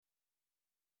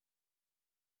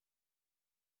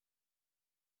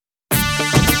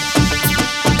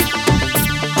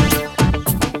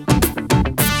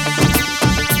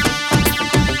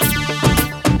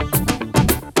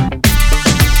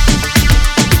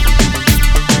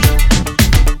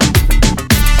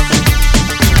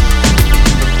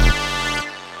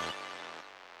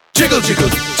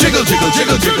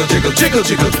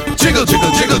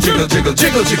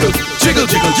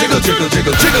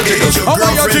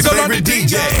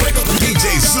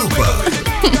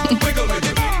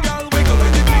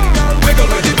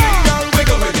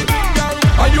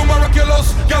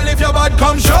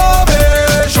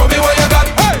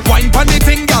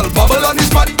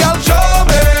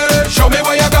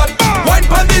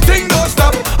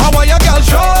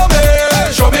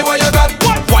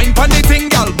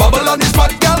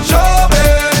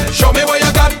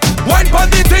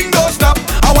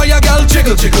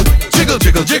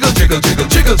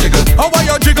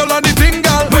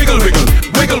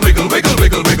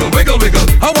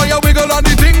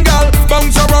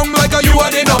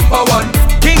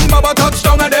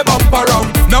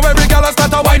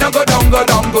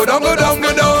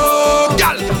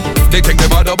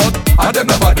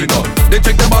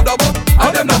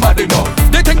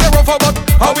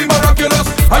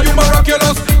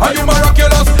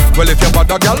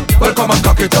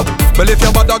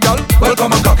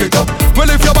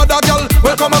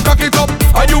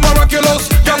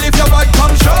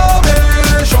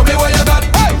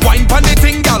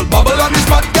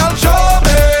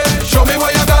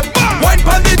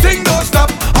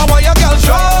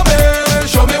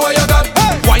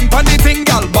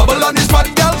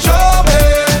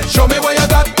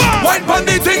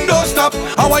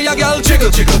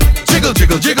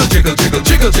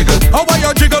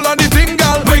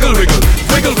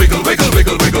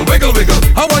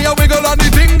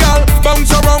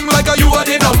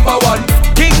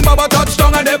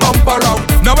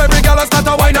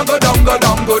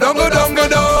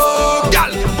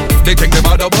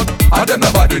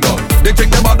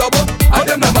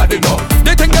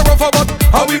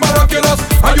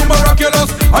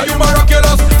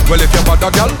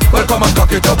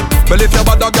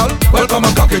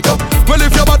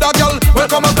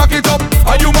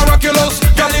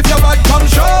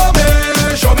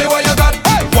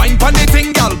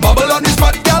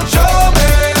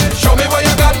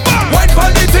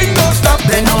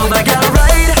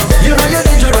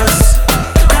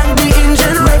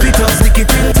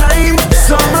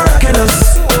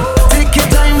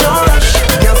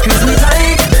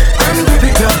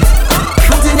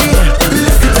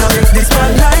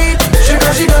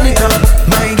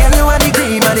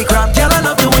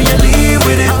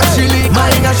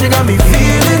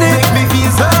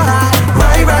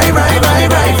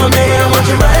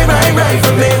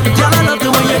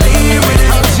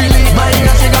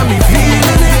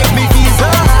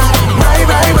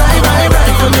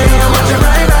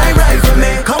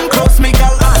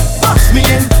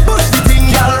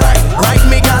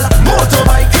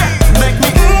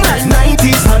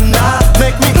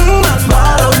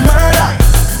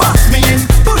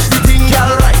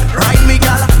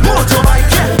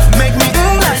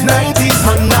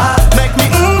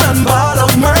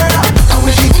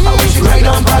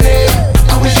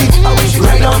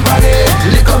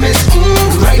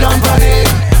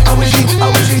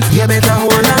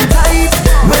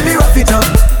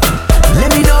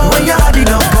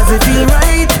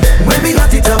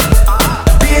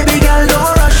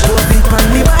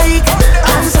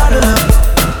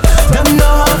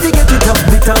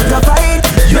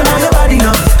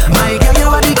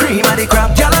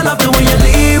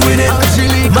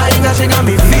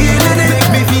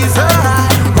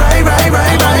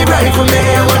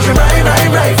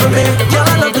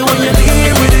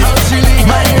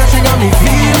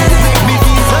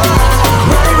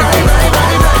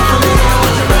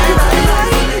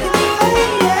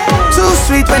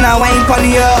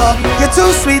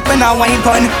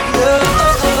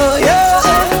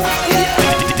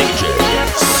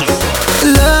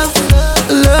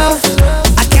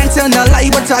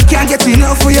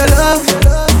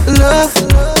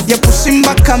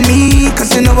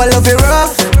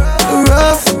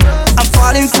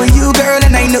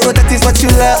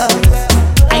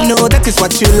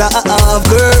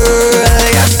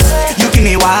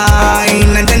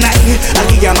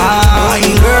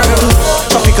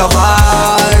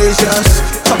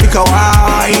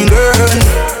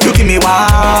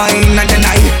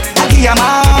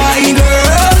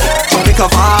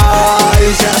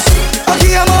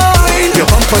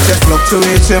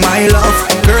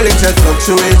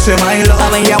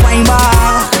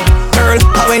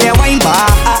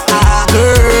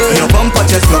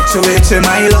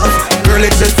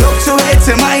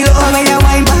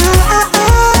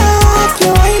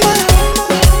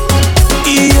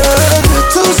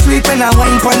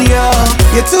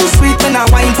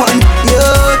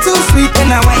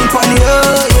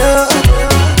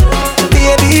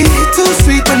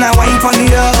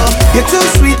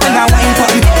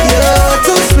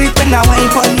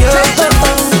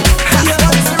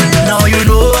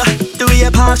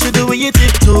what you do when you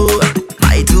tiptoe.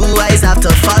 My two eyes have to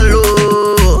follow.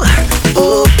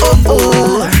 Oh, oh,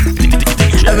 oh.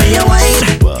 And when you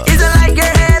whine, it's like you're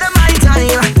ahead of my time.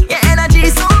 Your energy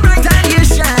so bright and you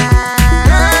shine.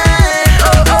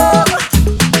 Oh, oh.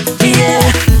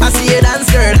 Yeah, I see you dance,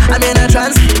 girl. I'm in a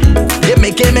trance. You're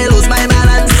making me lose my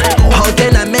balance. How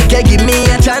can I make you give me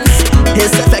a chance?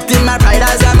 It's affecting my pride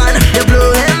as a man. You're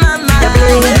blowing my mind. You're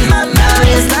blowing my mind.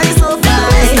 It's like so fine.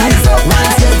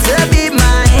 Want you to be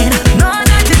mine. No,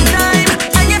 not in time.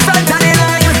 And you're front of the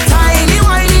line. Tiny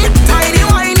whiny, tiny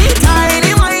whiny,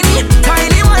 tiny whiny,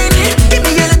 tiny whiny. Give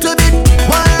me a little bit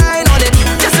wine on it,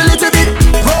 just a little bit.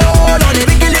 Hold on it,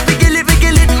 wiggle it, wiggle it,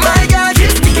 wiggle it. My God,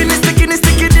 keep sticking it, sticking it,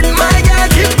 sticking it. My God,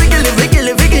 keep wiggle it, wiggle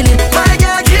it, wiggle it. My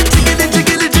God, keep jiggle it,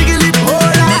 jiggle it, jiggle it.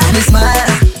 Hold on. Make me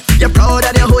smile. You're proud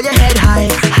that you hold your head high.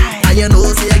 And you know,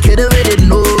 see, you kill it with it,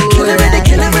 no. Kill it with it,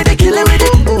 kill it with it, kill it with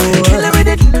it, kill it with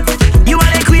it. You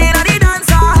are the queen of the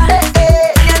dancer.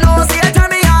 And you know, see, you turn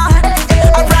me on.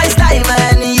 A price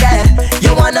diamond, yeah.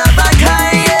 You one of a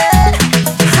kind, yeah.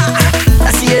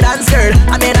 I see you dance, girl.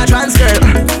 I'm in a trance, girl.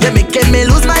 You're making me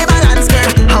lose my balance, girl.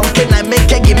 How can I make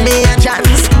you give me a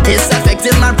chance? It's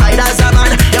affecting my pride as a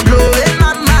man. You're blowing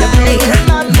my mind.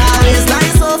 Now it's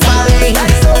like so fine.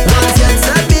 Want you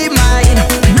to be mine.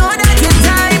 Know that in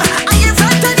time, I in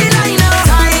front of the line now.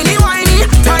 Tiny whiny,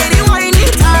 tiny whiny,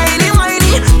 tiny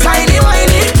whiny, tiny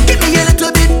whiny. Give me a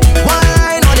little bit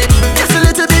wine on it, just a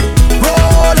little bit.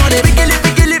 Roll on it, wiggle it,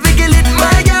 wiggle it, wiggle it.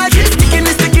 My God, keep sticking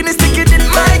it, sticking it, sticking it.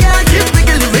 My God, keep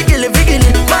wiggle it, wiggle it, wiggle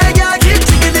it. My God, keep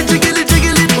jiggle it, jiggle it,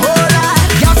 jiggle it. Hold on.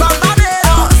 You're from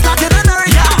Barbados, Latin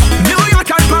America, New York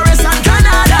and Paris and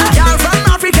Canada. You're from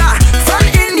Africa, from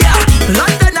India,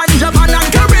 London and Japan and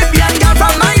Caribbean. You're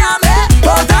from Miami,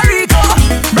 Puerto Rico,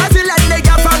 Brazil and they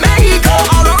got from Mexico.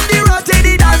 All around the road to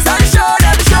the dance and show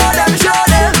them, show them, show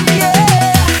them. Yeah.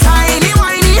 Tiny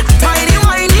whiny, tiny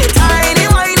whiny, tiny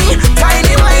whiny,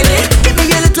 tiny whiny. Give me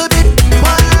a little bit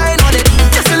wine on it,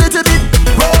 just a little bit.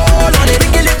 Roll on it,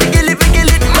 wiggle it, wiggle it, wiggle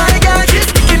it. My God, keep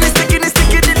sticking it, sticking it,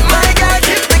 sticking it. My God,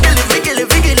 keep wiggle it, wiggle it,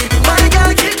 wiggle it. My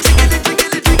God, keep jiggle it,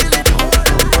 jiggle it, jiggle it.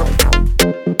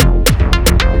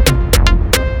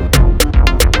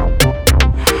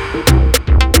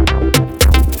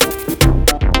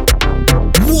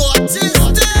 What is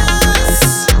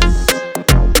this?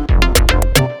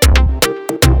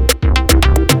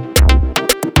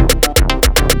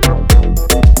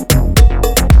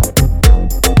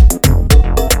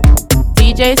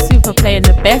 DJ Super playing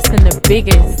the best and the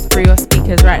biggest through your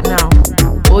speakers right now.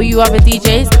 All you other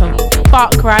DJs can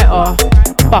fuck right off.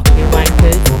 Fucking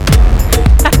wankers.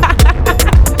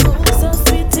 So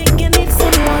sweet, think you need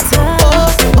some water.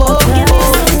 Oh, You need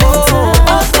some water.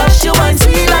 oh, gosh, you wine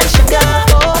sweet like sugar.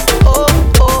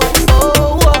 Oh,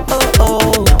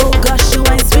 Oh gosh, you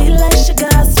wine sweet like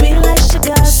sugar, sweet like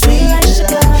sugar, sweet like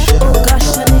sugar. Oh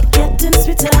gosh, and it getting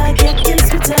sweeter, getting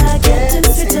sweeter, getting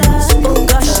sweeter. Oh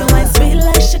gosh, you wine sweet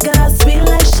like sugar, sweet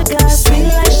like sugar, sweet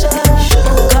like sugar.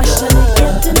 Oh gosh, and it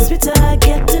getting sweeter,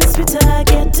 getting sweeter,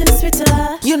 getting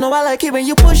sweeter. You know I like it when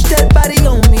you push that body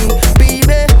on me,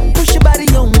 baby. Push your body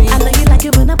on me. I know you like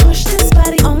it when I push this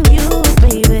body on you,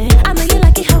 baby. I know you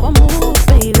like it how I move,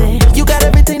 baby. You got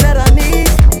everything that I need.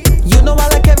 You know I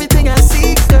like everything I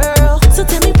see, girl. So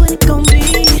tell me what it gon' be.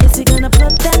 Is he gonna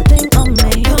put that thing on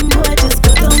me? Come boy, just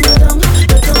go down, go down,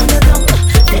 go down, go down.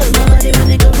 Feel my body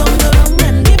when it go wrong,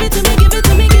 and give it to me, give it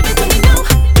to me, give it to me now.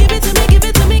 Give it to me, give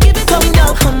it to me, give it to Come me now.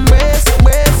 down, come rest,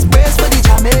 rest, rest for the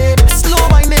jamming. Slow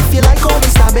wine if you like,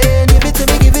 always stabbing. Give it to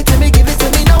me, give it to me, give it to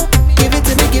me now. Give it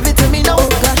to me, give it to me now. Oh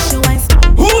gosh, you ain't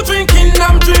Who drinking?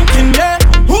 I'm drinking, yeah.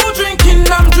 Who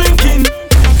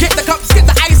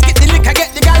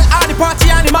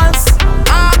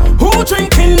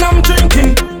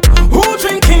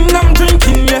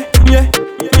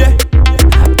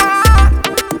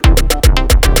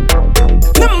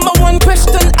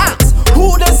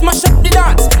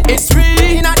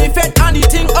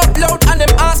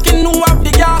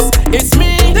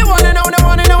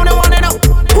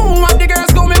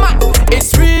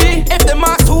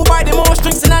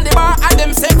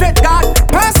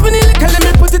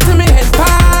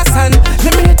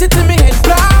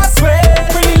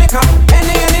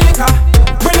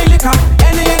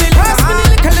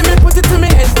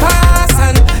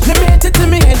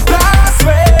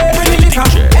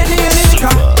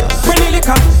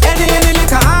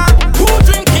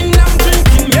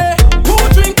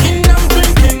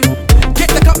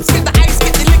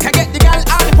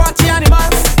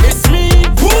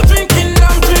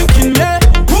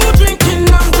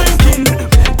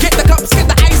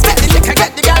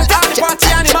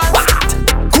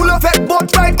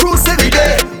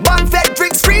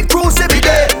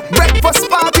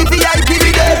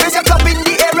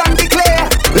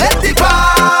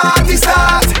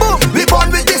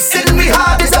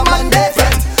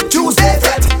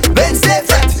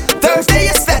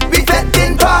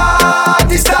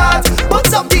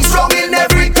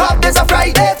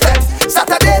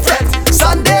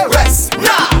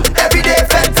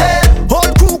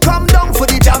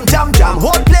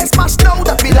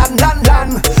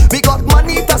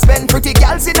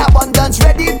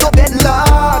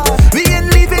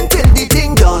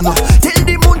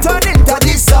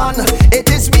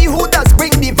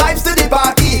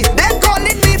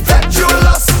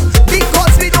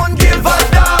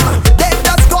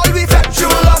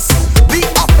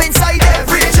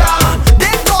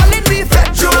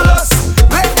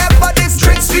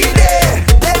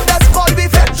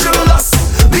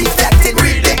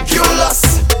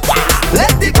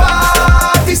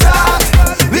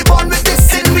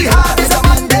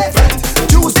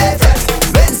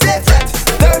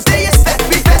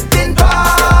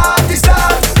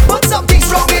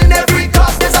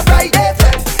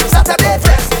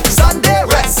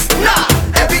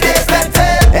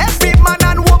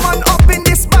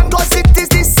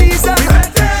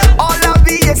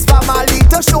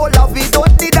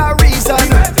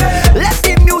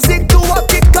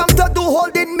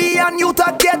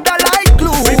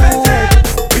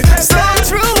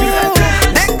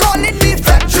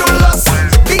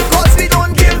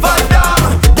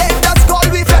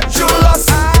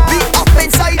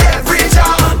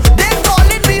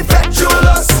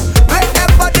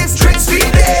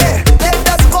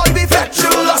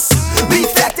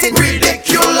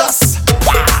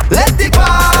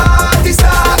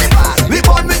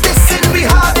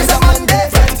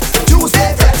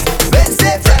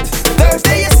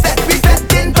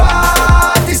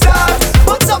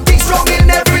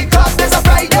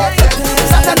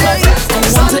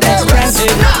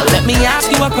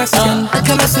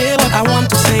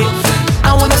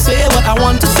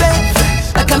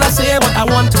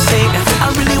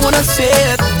just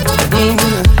it.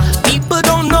 People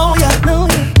don't know ya,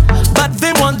 but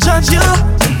they won't judge you.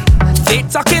 They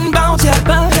talking about ya,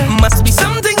 must be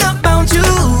something about you.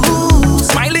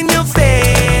 Smile in your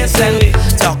face and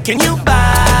talking you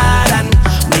bad and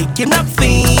making up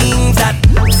things that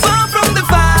far from the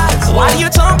facts. Why you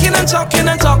talking and talking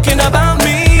and talking about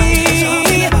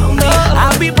me?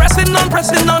 I'll be pressing on,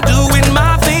 doing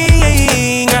my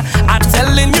thing. I'm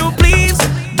telling you, please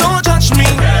don't judge me.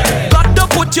 God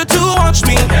don't put you to watch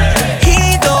me.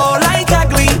 He don't like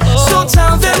ugly, so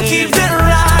tell them keep their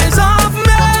eyes off me.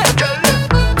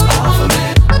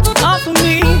 Off of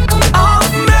me,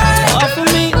 off me, off of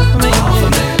me, off of me, off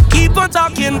of me. Keep on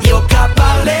talking, yo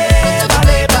capale,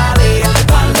 vale, vale,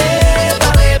 vale,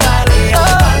 vale, vale, vale,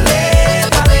 vale,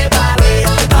 vale,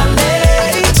 vale,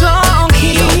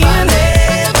 talking, vale,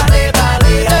 vale,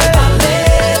 vale, vale,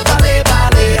 vale, vale,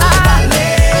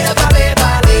 vale,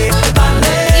 vale,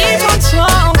 vale. Keep on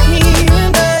talking.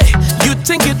 You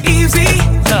think it easy?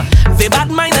 They bad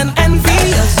mind and envy.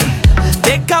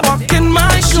 They can walk in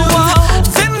my shoes.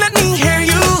 Then let me hear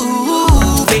you.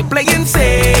 They playing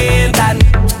saint and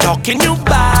talking you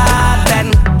bad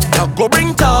and talk go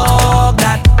bring talk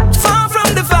that far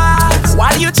from the facts.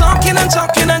 Why you talking and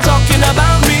talking and talking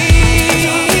about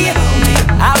me?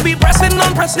 I'll be pressing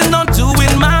on,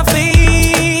 doing my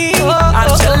thing.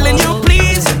 I'm telling you,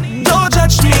 please don't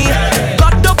judge me.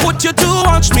 God don't put you to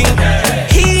watch me.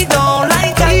 He don't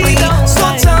like ugly,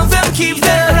 so tell them keep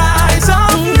their eyes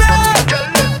on me.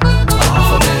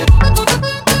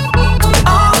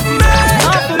 Off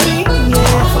me,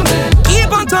 yeah.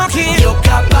 Keep on talking. Yo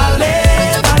capale,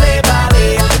 vale,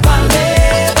 vale, vale,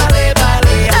 vale, vale,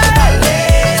 vale,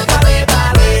 vale,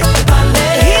 vale, vale.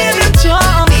 Hear him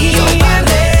talking. Yo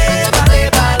vale, vale,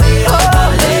 vale, vale,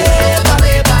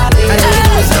 vale,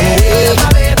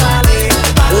 vale, vale,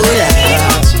 vale.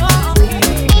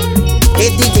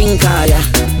 Hit the thing kaya,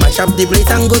 mash up the place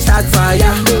and go start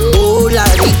fire. Oh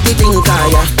Lord, hit the thing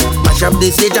kaya, mash up the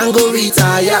stage and go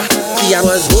retire. See I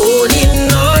was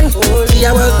holding on, see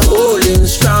I was holding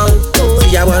strong,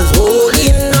 see I was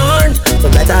holding on for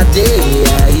better day.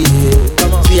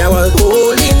 See I was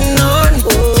holding on,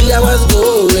 see I was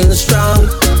going strong,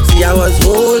 see I was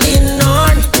holding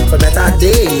on for better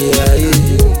day.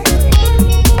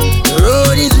 The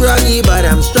road is rocky but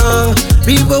I'm strong.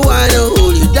 People wanna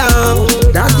hold you down.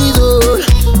 That is all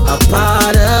a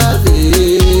part of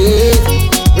it.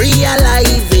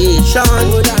 Realization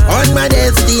on my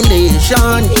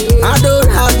destination. I don't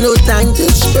have no time to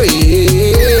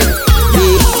stray.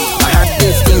 I had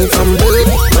this thing from birth.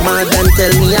 My mother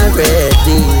tell me I'm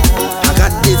ready. I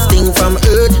got this thing from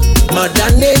earth.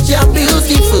 Mother nature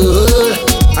beautiful.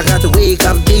 I got to wake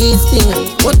up this thing,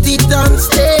 put it on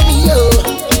stereo.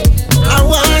 I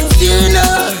want you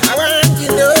know, I want you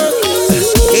know.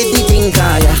 Hit the thing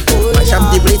kaya, mash up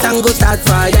the place and go start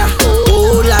fire.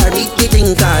 Oh Lord, hit the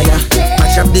thing kaya,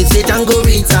 mash up the stage and go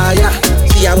retire.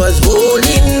 See I was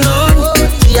holding on,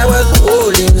 see I was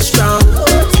holding strong,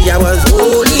 see I was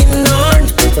holding on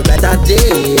for better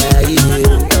day.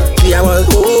 See I was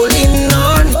holding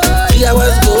on, see I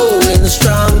was going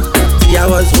strong, see I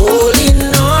was holding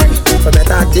on for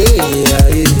better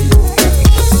day.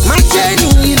 My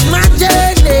journey is my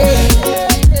journey.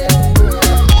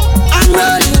 I'm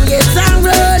rolling, yes, I'm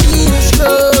rolling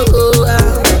slow.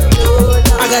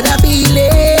 I got a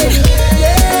feeling,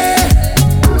 yeah.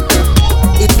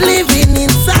 It's living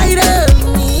inside of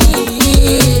me.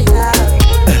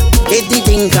 Hit the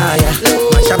thing kaya,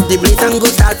 mash up the place and go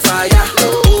start fire.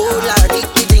 Oh Lord, hit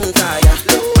the thing kaya,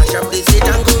 mash up the stage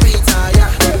and go retire.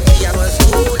 See I was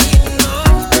holding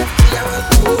on, see I was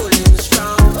holding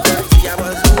strong, see I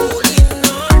was holding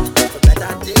on for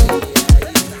better days.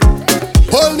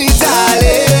 Hold me,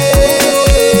 darling.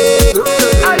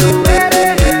 Are you ready?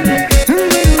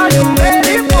 Are you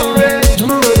ready for it?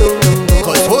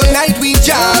 'Cause whole night we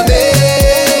jamming.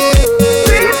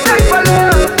 Sweet type of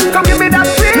love, come give me that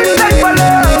sweet type of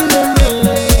love.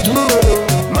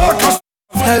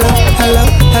 Hello, hello,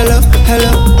 hello,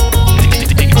 hello.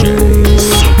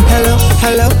 Hello,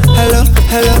 hello, hello,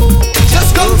 hello.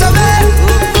 Just come to me.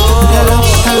 Hello,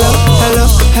 hello, hello,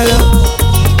 hello.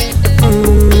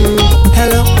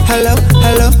 Hello, hello,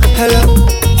 hello, hello.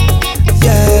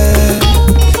 Yeah.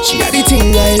 She got the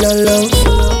thing I love.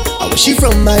 Where she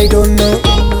from, I don't know.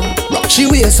 Rock she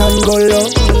waist and go low.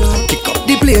 Kick up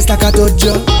the place like a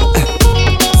dojo.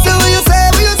 So what you say,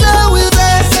 what you say, what you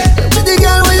say? Pretty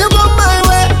girl, when you come my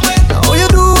way. What you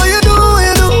do, what you do, what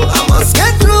you do? I must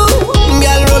get through.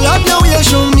 Girl, roll up your way,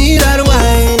 show me that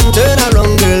wine. Turn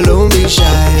around, girl, don't be shy.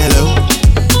 Hello,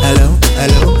 hello,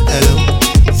 hello, hello.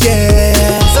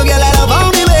 Yeah. So girl, I love how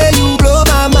the way you blow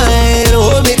my mind.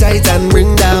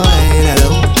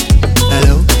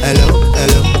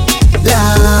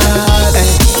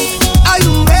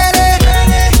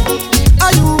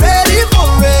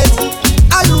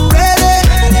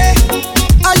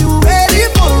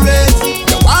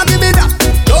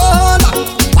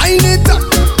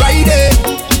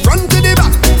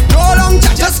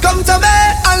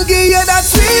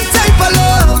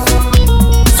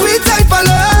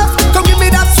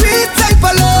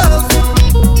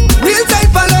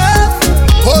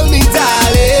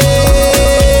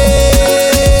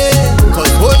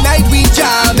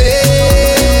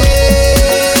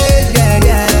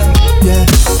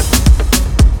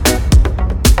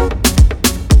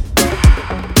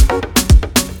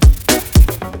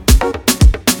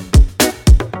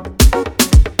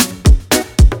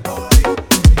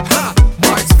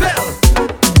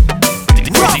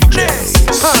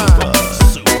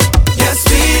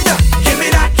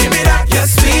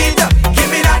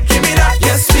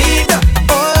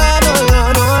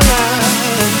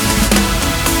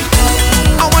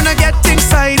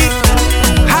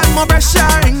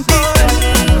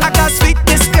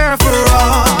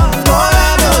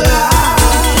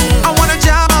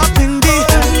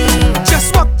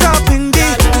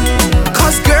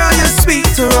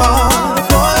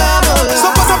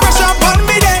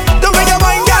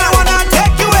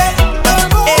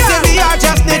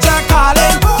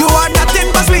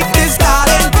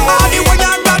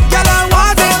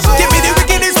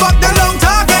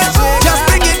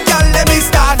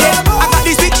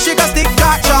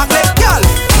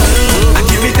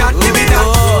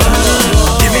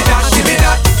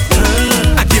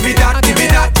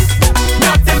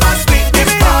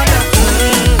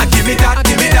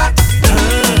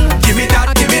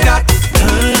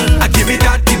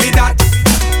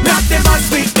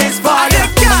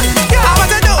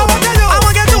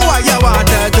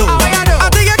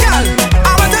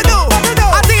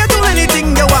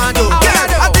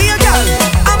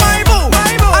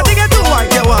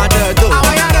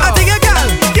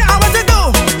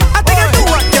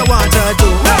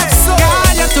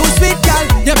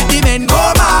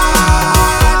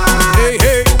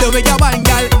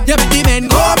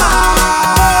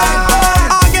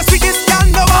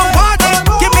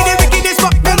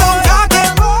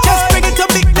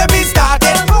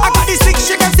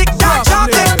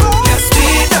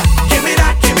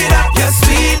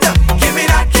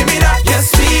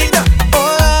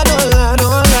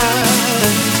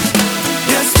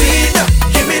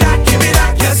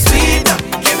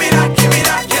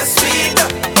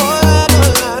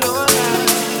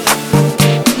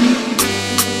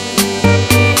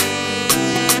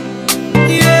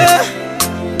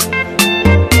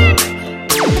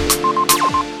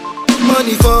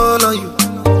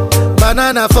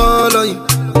 Banana fall on you,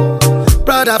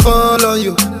 Prada fall on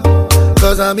you,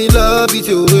 cause I'm in love with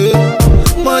you.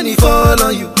 Money fall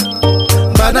on you,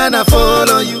 banana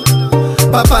fall on you,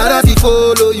 paparazzi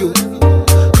follow you,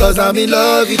 cause I'm in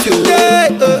love with you.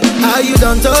 Are you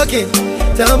done talking?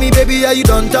 Tell me baby, are you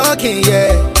done talking?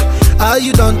 Yeah. Are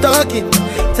you done talking?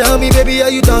 Tell me baby, are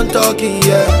you done talking?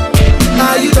 Yeah.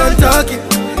 Are you done talking?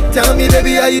 Tell me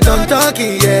baby, are you done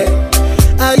talking? Yeah.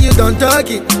 Are you done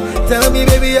talking? Tell me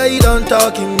baby, are you done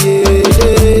talking?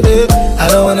 Yeah. I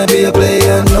don't wanna be a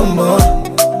player no more.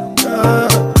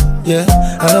 Yeah,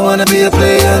 I don't wanna be a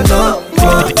player no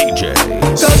more.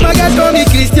 Cause my guys call me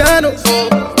Cristiano,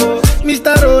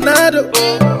 Mr. Ronaldo,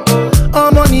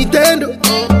 I'm on Nintendo.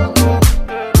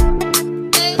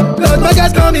 Cause my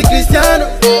guys call me Cristiano,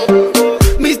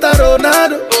 Mr.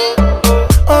 Ronaldo,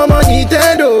 I'm on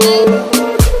Nintendo.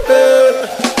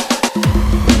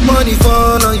 Money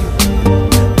fall on you,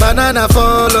 banana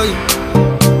fall on you,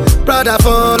 Prada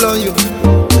fall on you,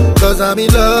 cause I'm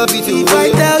in love with you. If I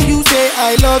tell you, say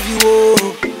I love you,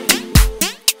 oh.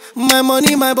 My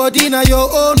money, my body, now your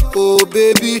own, oh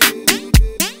baby.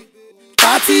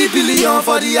 30 billion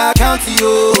for the account,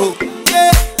 yo.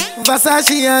 Yeah.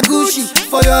 Versace and Gucci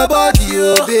for your body,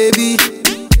 oh baby.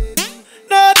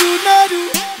 No do,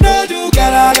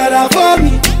 gotta for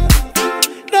me.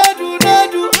 No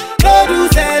do,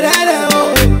 say that,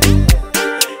 oh.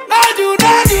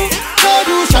 No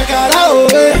do, shakara, oh,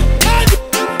 eh.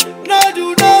 No do,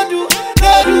 gotta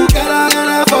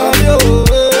for me, oh,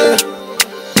 eh.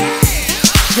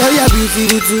 Girl, you're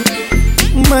beautiful too.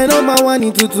 My number one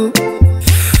in tutu.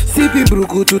 Sipping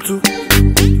bruku tutu.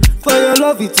 For your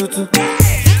love it tutu.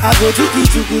 I go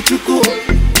chuku.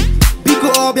 Biko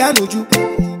obianuju.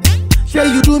 Sure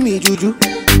you do me juju.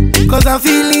 Cause I'm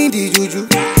feeling the juju.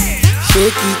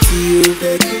 Shake it to you.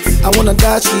 I wanna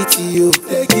dash it to you.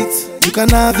 Take it. You can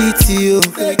have it to you.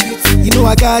 You know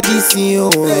I got this in you.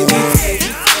 I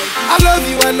love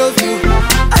you.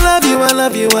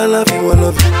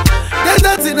 There's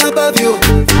nothing above you.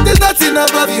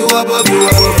 Above you.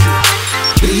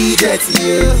 Bridget,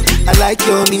 you. I like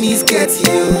your mini skirt,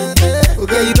 you.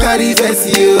 Okay, you carry vest,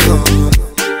 you.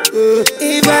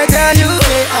 If I tell you,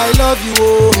 say I love you,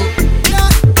 oh.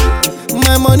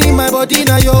 My money, my body,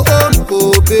 now your own,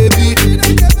 oh baby.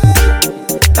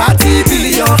 30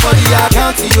 billion for the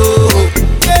account, you.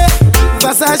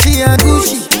 Versace and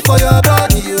Gucci for your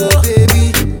body, oh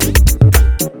baby.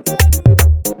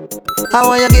 I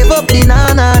wanna give up the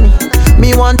nanani.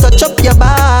 Me want to touch up your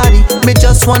body. Me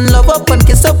just want love up and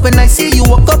kiss up when I see you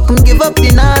walk up and give up the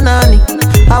nanani.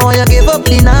 I wanna give up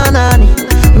the nanani.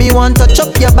 Me want to touch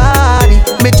up your body.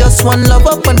 Me just want love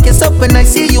up and kiss up when I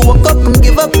see you walk up and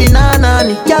give up the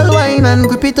nanani. Girl, wine and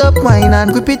grip it up, wine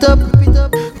and grip it up.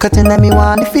 Cutting at me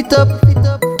want lift it up.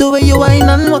 The way you wine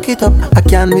and walk it up, I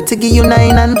can't wait to give you 9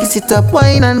 and kiss it up.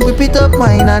 Wine and grip it up,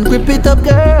 wine and grip it up,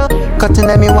 girl. Cutting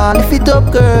at me want lift it up,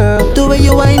 girl. The way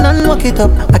you wine and walk it up,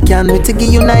 I can't wait to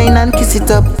give you 9 and kiss it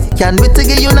up. Can't wait to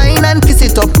give you 9 and kiss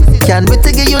it up. Can't wait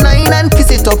to give you 9 and kiss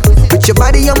it up. With your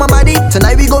body on my body,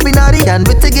 tonight we go be naughty. Can't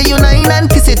wait to give you 9 and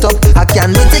kiss it up. I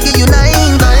can't wait to give you 9.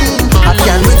 I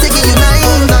can't wait to give you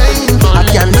 9. I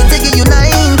can't wait to give you 9.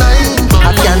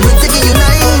 I can't wait to give you 9.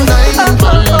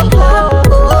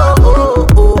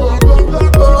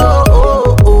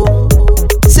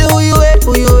 Say who you with?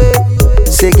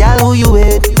 Say girl who you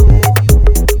with?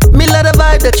 Me love the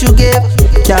vibe that you give.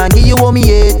 Can't give you what me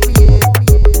hate.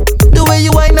 The way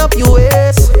you wind up your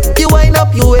waist,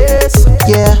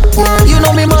 yeah. You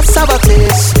know me must have a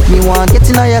place. Me want get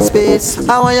in your space.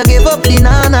 I want you give up the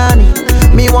nanani.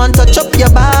 Me want touch up your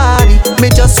body. Me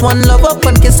just want love up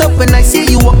and kiss up when I see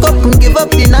you walk up and give up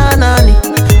the nanani.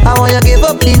 I want you give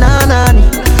up the nanani.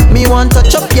 Me want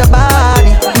touch up your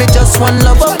body. Me just want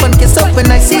love up and kiss up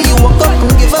when I see you walk up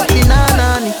and give up the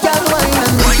nanani. Girl, wine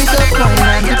and rip it up,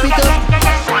 wine and rip it up.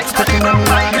 Stepping on me,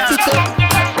 wine and rip it up.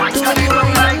 Do what you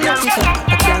wine and rip it up.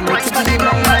 I can't wait to give you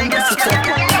 9 and rip it up.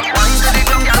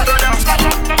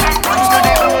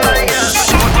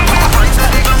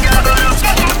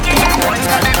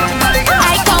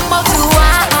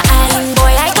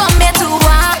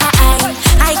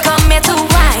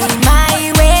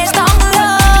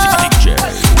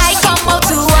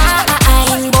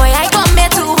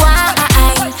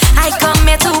 I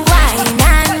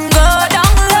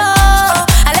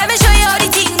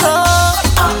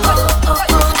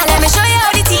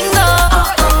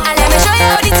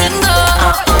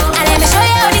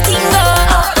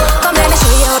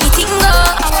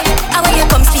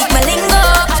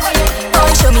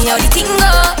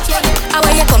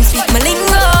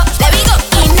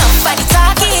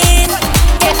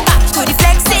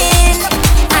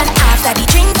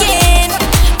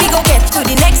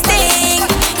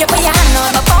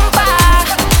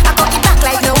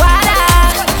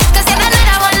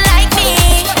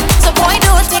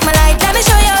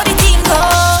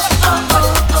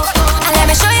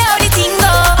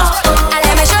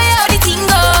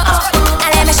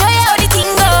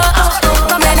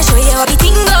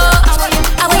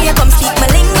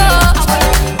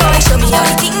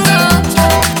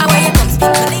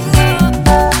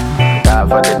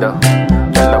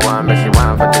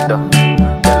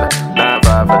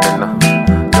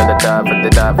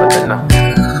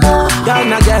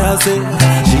kind of girl say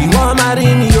she want marry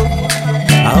me, yo.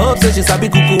 I hope say she sabi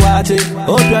kuku wache.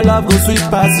 Hope your love go sweet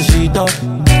past the sheet up.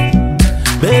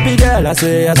 Baby girl, I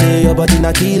say your body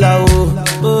na killer, oh.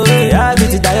 Oh, yeah, I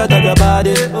get it tired of your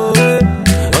body,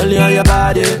 oh, only on your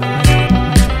body.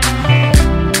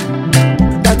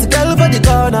 That girl for the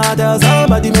corner, there's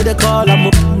somebody made a call, I'm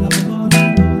up.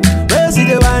 Where see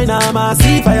the wine, I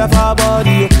see fire for her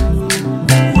body,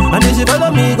 oh. And if she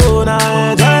follow me, go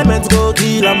now, enjoyment go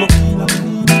kill, I'm up.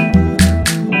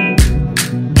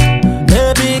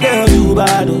 Baby girl, you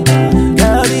bad, oh.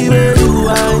 Girl, the way you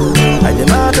whine, I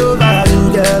demand over you,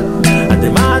 girl. I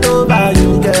demand over you,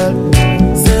 girl.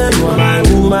 Say you are my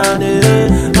woman,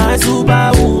 eh, my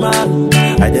superwoman.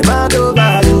 I demand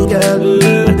over you, girl.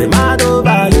 I demand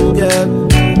over you, girl.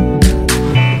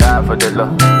 Die for the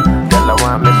love, girl. I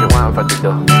want me, she want for the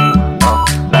dough. Oh,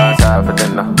 die for the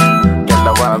love, girl.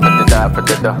 I want for the die for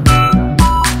the dough.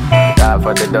 Die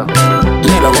for the dough,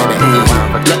 girl. I want me, she want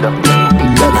for the dough.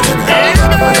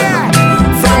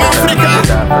 From Africa,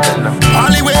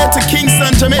 all the way to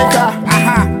Kingston, Jamaica.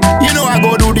 You know I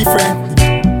go do different.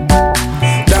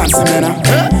 Dancing, man.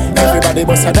 Everybody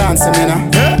bust a dancing,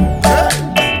 man.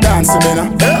 Dancing, man.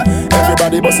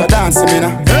 Everybody bust a dancing,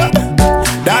 man.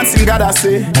 Dancing, God, I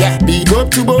say. Big up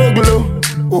to Bogolo.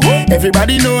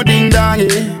 Everybody know ding dong,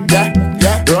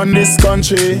 yeah. Run this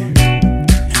country.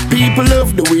 People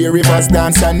love the way rivers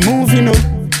dance and move, you know.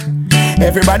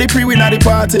 Everybody pre-win at the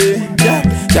party.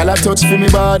 Y'all a touch for me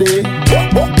body.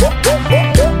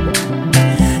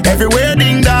 Everywhere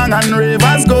ding dong and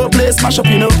ravers go, play smash up,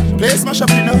 you know. Play smash up,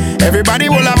 you know. Everybody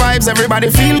will have vibes, everybody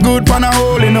feel good, pan a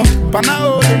hole, you know. Pan a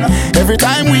hole, you know. Every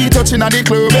time we touching at the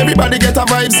club, everybody get a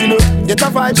vibes, you know. Get a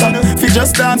vibes, you know. Fi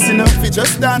just dance, you know. Fi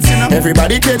just dance, you know.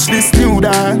 Everybody catch this new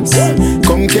dance.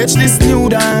 Come catch this new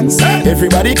dance.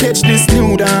 Everybody catch this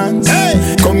new dance.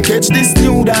 Come catch this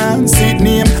new dance. It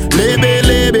name Lebe,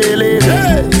 Lebe,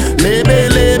 Lebe. Lebe,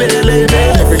 Lebe, Lebe.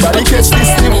 Everybody catch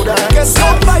this new dance.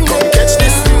 Come catch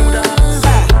this new dance.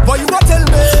 Boy, you want tell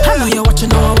me? I know you're watching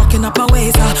now, I'm walking up my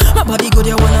ways. My body good,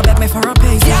 you wanna beg me for a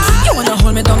pace. You wanna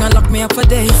hold me down and lock me up for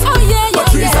days. Oh yeah, yeah,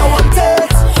 but yeah. I want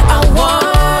it. I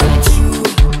want you,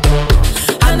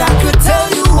 and I could tell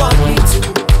you want me to.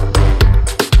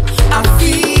 I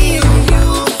feel you,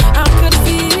 I could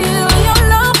feel your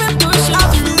love and pushing. I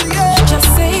feel you. Just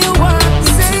say you want me,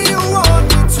 say you want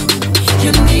me to.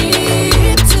 You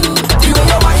need to. You when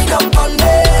you wind up on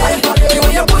me, you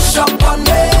when you push up on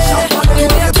me, you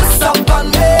when you twist up on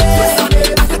me.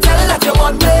 I could tell that you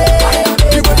want me.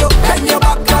 You when you bend your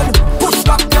back and push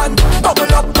back and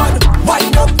bubble up and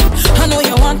wind up. I know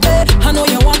you want it, I know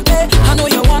you want it, I know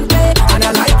you want it. And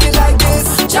I like it like this,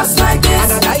 just like this.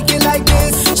 and I like it like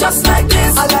this, Just like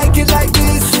this, I like it like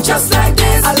this, just like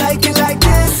this, I like it like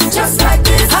this, just like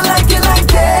this. I like it like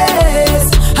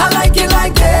this. I like it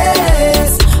like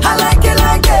this. I like it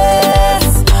like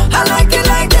this. I like it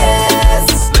like this.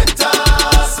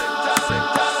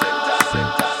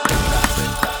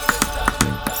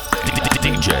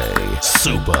 DJ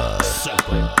Super.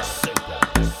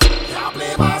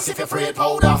 Play mass if you're afraid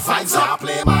powder, find some.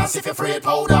 Play mass if you're afraid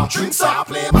powder, drink some.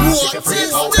 Play mass if you're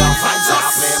afraid powder, find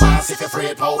some. Play mass if you're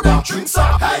afraid powder, drink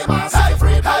some. Play mass if you're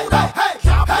afraid powder,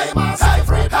 play mass if you're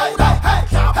afraid powder,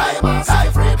 play mass if you're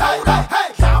afraid powder,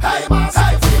 play mass if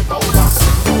you're afraid powder.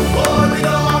 Oh, we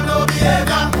don't have no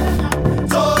behavior,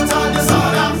 total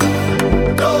disorder,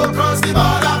 don't cross the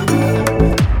border.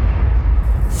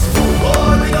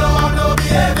 Oh, we don't have no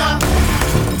behavior,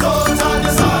 total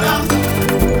disorder,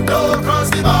 don't cross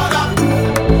the border,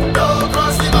 don't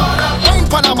cross the border. Ain't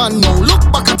Panaman now, look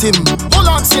back at him. Hold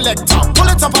on, selector, pull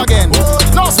it up again.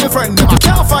 Lost my friend, I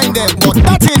can't find them, but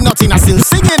that ain't nothing, I still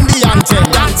singing the anthem.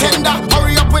 Antender,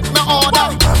 hurry up with my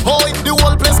order. Oh, the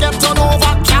whole place get turned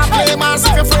over. Can't play mass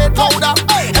if you're afraid powder.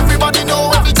 Everybody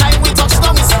know every time we touch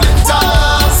down it's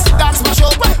splinters. That's my show,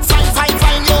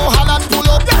 fine, yo, Holland pull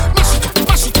up.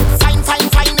 Mash it, fine,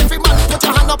 every man put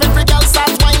your hand up, every girl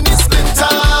start whining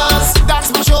splinters. That's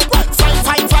my show,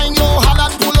 fine, yo,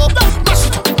 Holland pull up.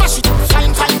 Mash it,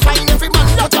 fine, every man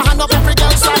put your hand up, every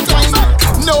girl start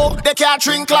whining. No, they can't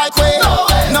drink like we.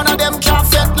 None of them can't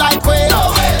fit like we.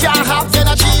 Can't have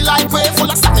energy like we. Full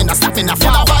of stamina, full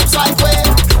of vibes like we.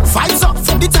 Vibes up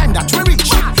from the time that we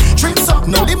reach. Drinks up,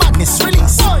 now the madness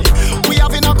release. We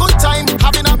having a good time,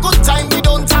 we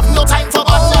don't have no time for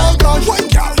bad night. One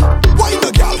girl, why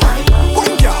the girl?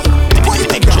 One girl, why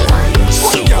the girl?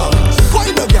 One girl,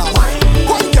 why the girl?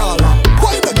 One girl,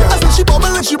 why the girl? I see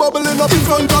she bubbling up in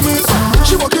front of me.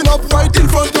 She walking up right in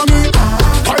front of me.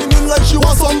 Whining like she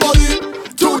wants somebody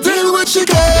to deal with. She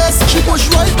guess she push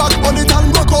right back on it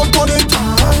and broke out on it.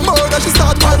 Murder, she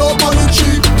start right up on it.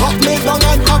 She up midnight.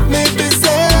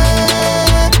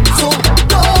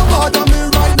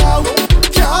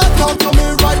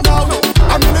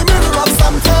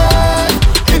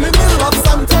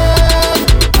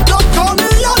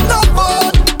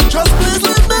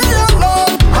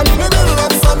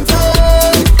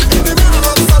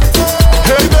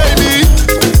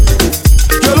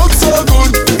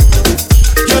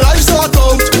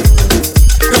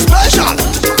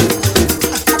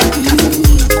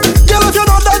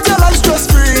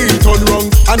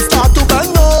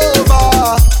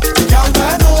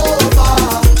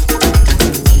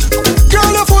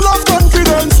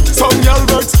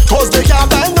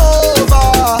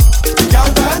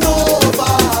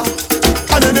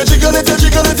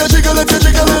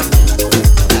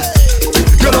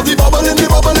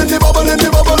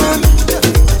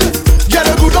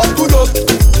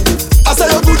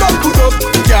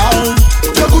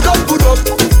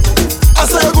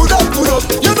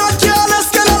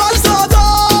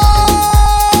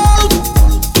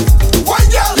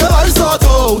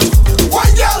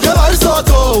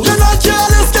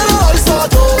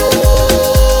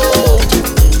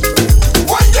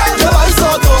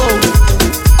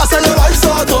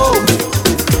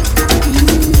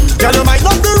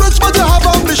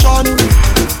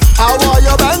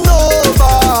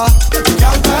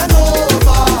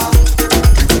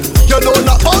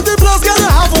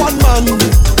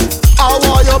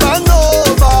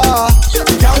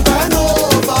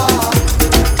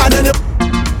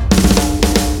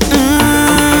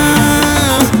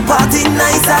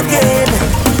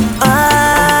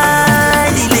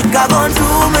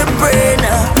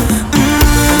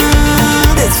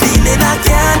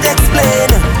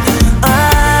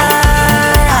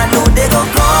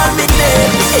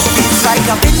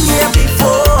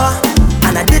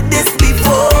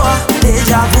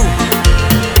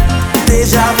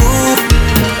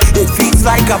 feels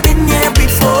like I've been here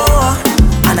before,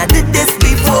 and I did this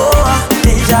before.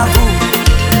 Deja vu,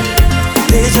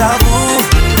 deja vu,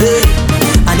 hey.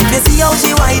 And if you see how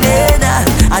she whining,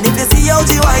 and if you see how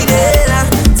she whining,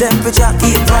 temperature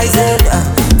keep rising,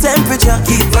 temperature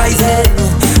keep rising.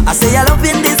 I say I love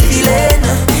in this feeling,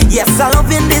 yes I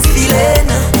love in this feeling.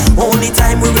 Only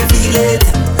time we reveal it,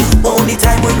 only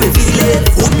time we reveal it.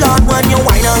 Good Lord, when you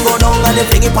whine and go down and you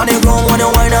fling it on the ground, when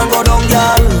you whine and go down,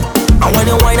 girl. And when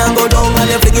you whine and go down and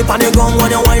you fling it on the ground,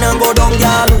 when you whine and go down,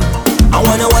 girl. And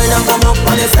when you whine and come up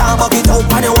and you start back it up,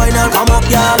 and you whine and come up,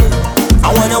 girl.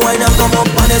 And when you whine and come up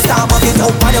and you start back it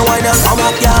up, and you whine and come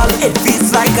up, girl. It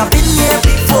feels like I've been here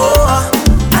before,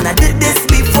 and I did this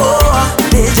before.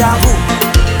 Deja vu,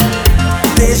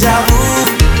 deja vu.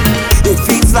 It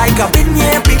feels like I've been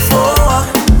here before,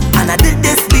 and I did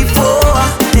this before.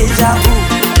 Deja vu,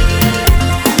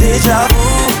 deja vu.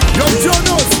 Yo,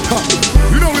 Jonas,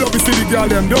 you know we love to see the girl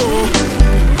them, though.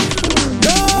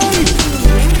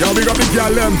 Yeah, we got the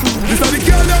girl them. This is the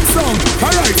girl them song.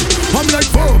 Alright, I'm like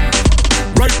boom.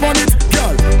 Right on it,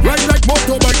 girl. Ride like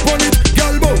motorbike on it,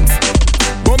 girl bounce.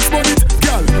 Bounce on it,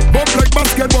 girl. Bump like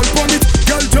basketball on it,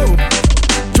 girl jump.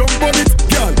 Jump on it,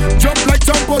 girl. Jump like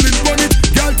trampoline on it,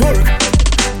 girl twerk.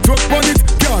 Twerk on it,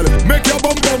 girl. Make your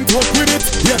bum bum twerk with it,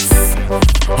 yes.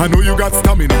 I know you got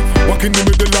stamina. Walking in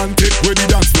with the land, take where the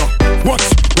dance floor. Watch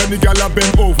when the girl a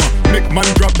bend over. Make man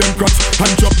grab them crotch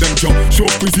and drop them jaw. Show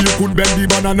Quizzy you could bend the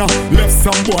banana. Left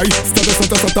some boy,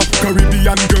 stata.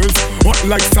 Caribbean girls, hot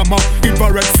like summer.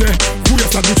 Infrared say, who ya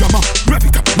stand the drama? Rev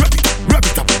it up, rev it up, rev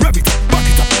it up, rev it up. Back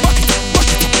it up, back it up, back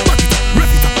it up, back it up.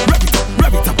 Rev it up, rev it up,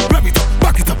 rev it up, rev it up.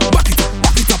 Back it up, back it up,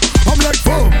 back it up. I'm like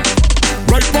boom.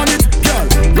 Right on it, girl.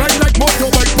 Ride like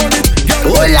motorbike on it,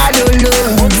 girl. Oh la lulu,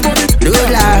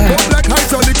 lula. Bump like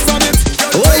hydraulics on it.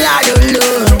 Oh la lulu,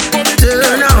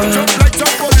 turn on. Jump like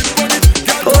trampoline on it,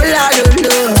 girl. Oh la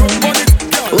lulu,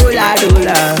 oh la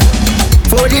lula.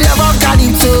 For the love of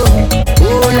Calypso,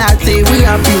 oh la say we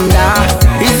are pinda.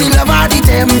 Is the love of the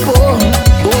tempo,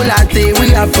 oh la say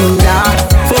we are pinda.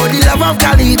 For the love of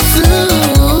Calypso,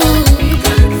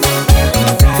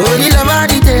 for the love of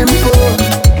the tempo.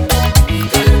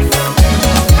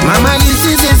 Mama used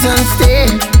to say son stay.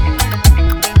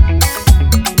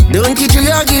 Don't you throw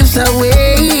your gifts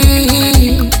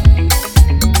away.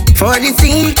 For the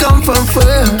thing come from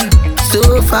far,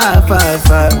 so far, far,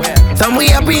 far.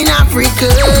 Somewhere up in Africa.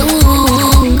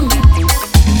 Ooh.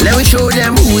 Let me show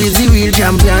them who is the real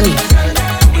champion.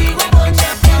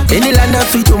 In the land of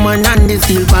sweet woman and the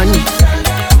steel pan.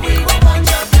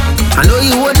 I know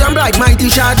you would jump like mighty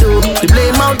shadow. The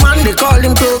blame out man, they call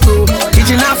him Coco.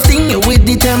 Kitchen half sing you with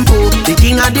the tempo. The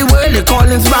king of the world, they call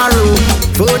him Sparrow.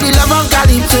 For the love of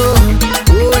Calypso,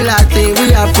 oh la say we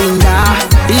are funda.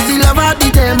 Is the love of the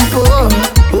tempo,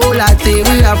 oh la say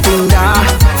we are funda.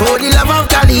 For the love of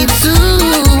Calypso,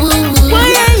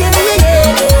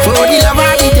 for the love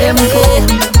of the tempo.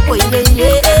 Well,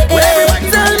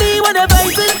 everybody tell me what they're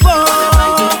fighting for,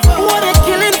 what they're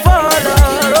killing for,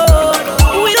 Lord.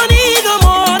 We don't need no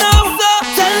more now, so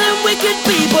tell them wicked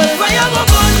people, fire go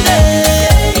bunde,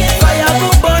 fire go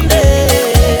bunde.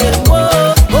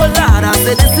 Oh, oh Lord, I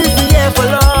said this is the year for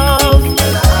love.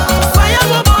 Fire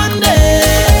go bunde,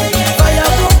 fire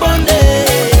go bunde.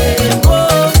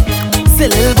 Oh, say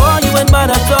little boy you ain't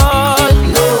mad at all,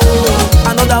 no.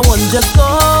 Another one just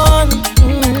gone.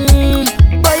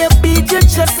 Boy, you beat your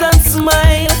chest and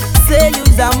smile. Say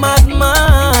you's a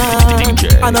madman.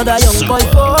 Another young boy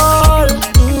fall.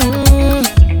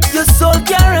 Your soul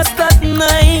can't rest at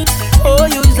night. Oh,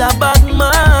 you's a bad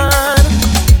man.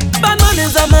 Bad man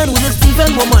is a man who will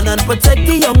defend woman and protect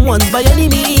the young ones by any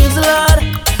means, Lord.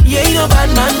 You ain't no bad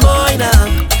man, boy, now.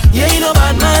 You ain't no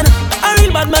bad man. A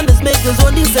real bad man just make his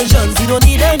own decisions. He don't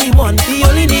need anyone. He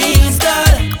only needs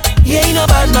God. You ain't no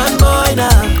bad man, boy,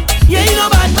 now. You ain't no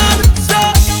bad man. So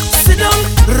sit down,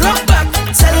 rock back.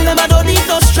 Tell them I don't need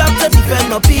no strap to defend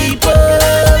my people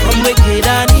from wicked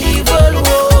and evil.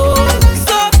 Whoa.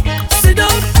 So sit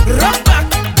down, rock back.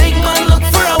 Big man, look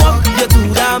for a walk. You're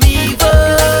too damn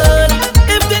evil.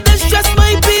 If they distress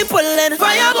my people, then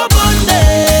fire go bunde,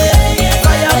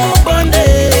 fire go bunde.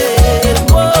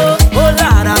 Whoa, oh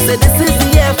Lord, I said this is the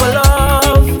year for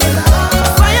love.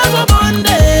 Fire go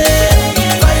bunde,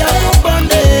 fire go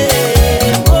bunde.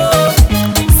 Whoa,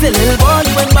 say little boy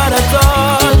you ain't mad at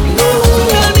all. No,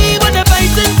 tell me what they're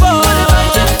fighting for,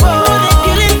 what they're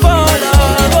killing for,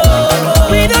 Lord.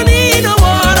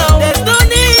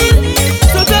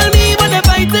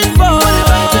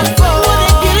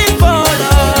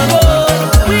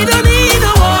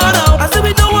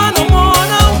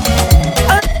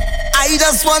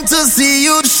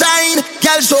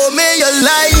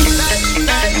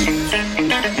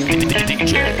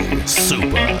 DJ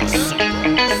Super.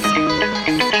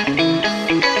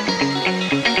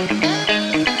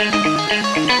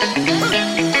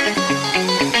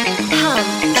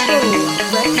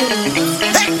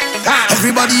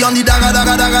 Everybody on the dagga,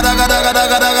 dagga, dagga, dagga, dagga,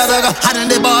 dagga, dagga, dagga. Hand in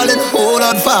the ball and hold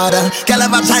on, father. Girl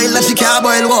have a child that she can't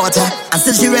boil water. I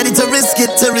said she ready to risk it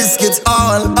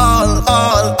all.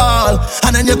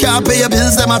 And then you can't pay your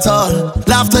bills them at all.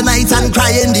 Laugh tonight and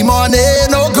cry in the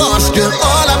morning. Oh gosh, girl,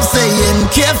 all I'm saying,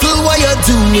 careful what you're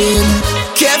doing.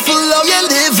 Careful how you're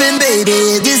living,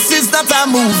 baby. This is not a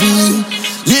movie.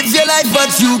 Live your life, but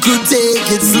you could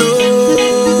take it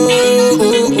slow.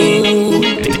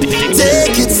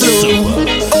 Take it slow.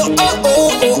 Oh.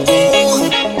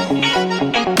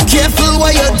 Careful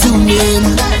what you're doing.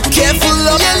 Careful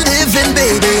how you're living,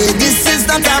 baby. This is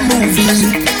not a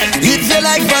movie. Live your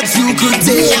life, but you could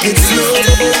take it slow.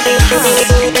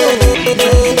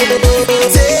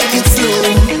 Take it slow.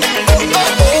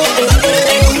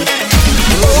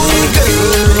 Oh, girl.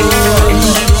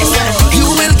 You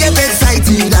will get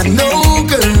excited, I know,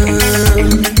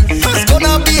 girl. It's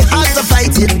gonna be hard to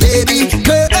fight it, baby.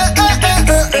 Girl.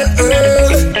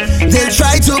 They'll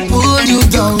try to pull you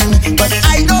down, but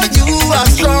I know you are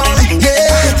strong.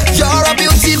 Yeah, you're a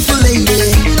beautiful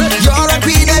lady. You're a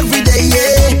queen every day.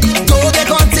 Yeah, don't get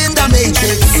caught in the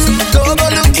matrix. Don't go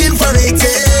looking for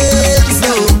ratings.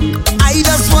 No, I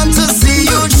just want to see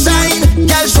you shine.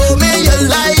 Girl, show me your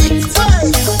light.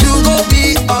 You gon'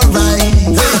 be alright.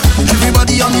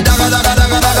 Everybody on the dagga, dagga,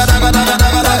 dagga, dagga, dagga, dagga,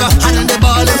 dagga, dagga. Hand on the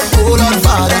ball, hold on,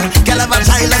 father. Girl have a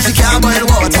child and she can't boil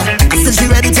water. I said she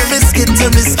ready to risk it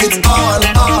all.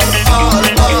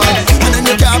 And then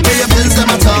you can't pay your bills them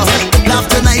at all. Laugh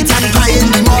tonight and cry in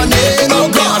the morning. Oh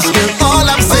gosh, girl, all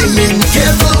I'm saying,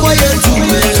 careful what you're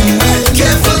doing.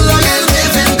 Careful how you're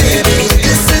living, baby.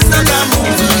 This is not a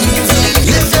movie.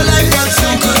 Live your life, but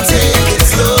you could take it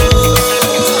slow.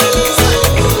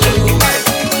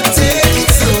 Take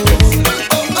it slow.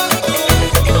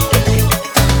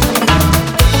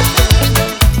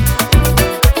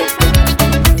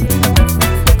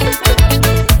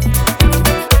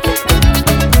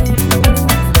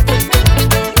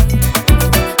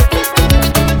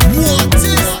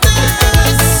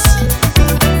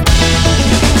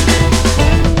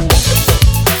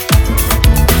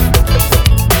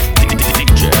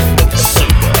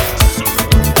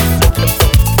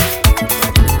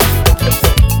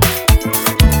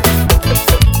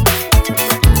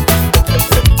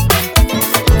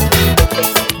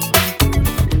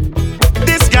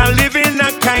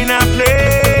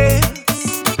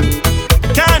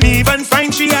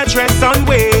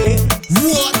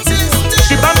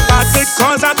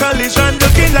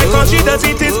 She does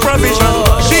it is provision.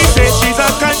 She says she's a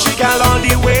country gal on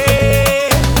the way.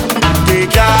 The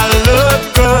gal look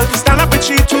good. Stand up with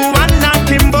she too and not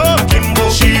Kimbo.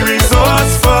 She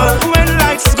resourceful. When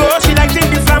lights go, she like take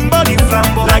the flambo.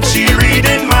 Like she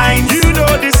reading minds. You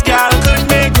know this gal could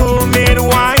make homemade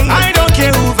wine. I don't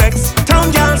care who vex.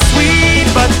 Town gal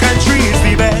sweet, but country is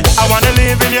the best. I wanna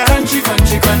live in your country.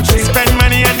 Spend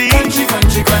money on the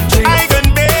country. I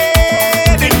can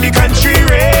bed in the country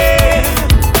rain.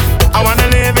 I wanna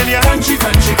live in your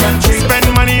country.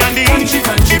 Spend money on the country.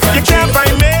 If you can't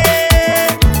find me,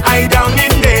 I down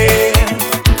in there.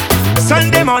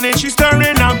 Sunday morning she's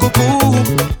turning on cuckoo.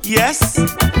 Yes,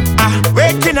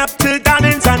 waking up till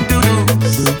downings and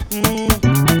doodles.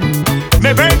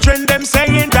 My brethren them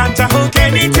saying that to hook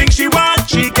anything she want,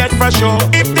 she get for sure.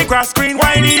 If the grass green,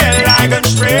 whiny, hell I gon'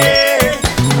 stray.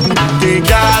 The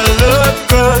gal look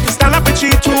good. Stand up with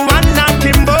she too and not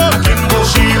Kimbo.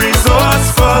 She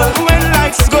resourceful. When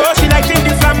lights go, she like in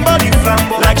the flambo.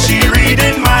 Like she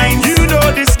reading minds. You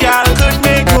know this gal could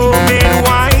make homemade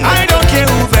wine. I don't care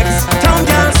who vex. Town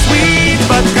gal sweet,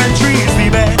 but country is the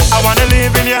best. I wanna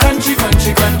live in your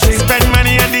country. Spend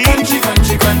money on the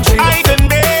country. I can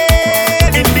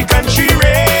bed in the country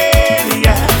rain.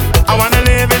 Yeah, I wanna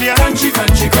live in your country.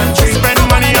 Spend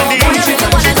money on the country.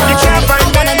 You can't find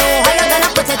me.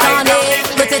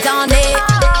 Put it on it.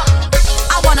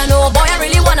 I wanna know, boy, I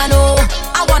really wanna know.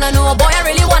 I wanna know, boy, I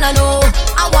really wanna know.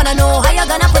 I wanna know how you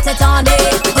gonna put it on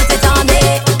it. Put it on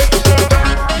it.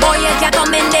 Boy, you can't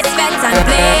come in this fence and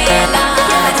play like.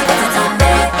 Put it on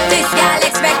it. This girl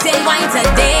expecting wine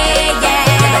today,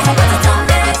 yeah. Put it on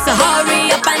it. So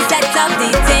hurry up and set up the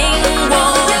thing,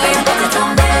 boy. Put it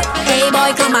on it. Hey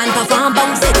boy, come and perform,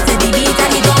 bounce it to the beat of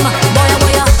the drum. Boy,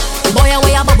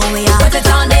 bubble, we are. Put it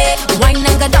on it. Wine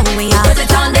and go down, we are. Put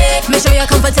it on it. Make sure you're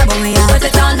comfortable, we are. Put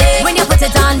it on it. When you put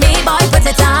it on me, boy, put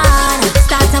it on.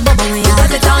 Start to bubble, we are.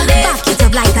 Put it on it. Back it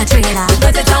up like a trailer.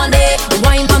 Put it on it.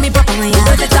 Wine for me proper, we are.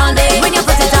 Put it on it.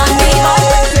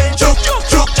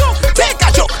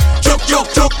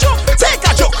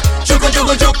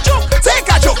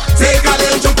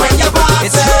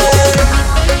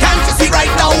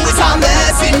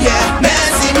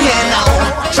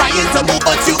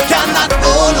 but you cannot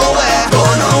go nowhere. Go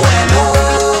nowhere, no.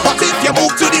 But if you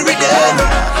move to the rhythm,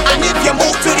 and if you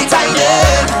move to the time,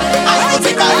 I will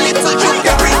take a little juke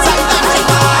every time that you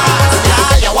pass.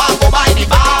 Yeah, you want go by the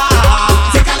bar,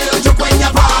 take a little juke when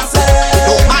you pass it.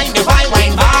 Don't mind the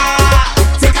wine bar,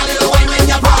 take a little wine when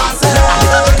you pass it.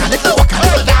 A little walk, a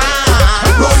little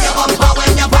down, roll your bumper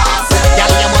when you pass it.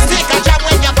 Girl, you must take a jab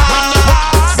when you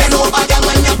pass. Bend over, girl,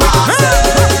 when you pass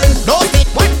it. No stick,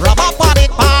 wet, rub up on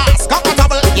it, pass.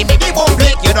 Comfortable, give me the boom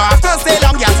flick. You don't have to stay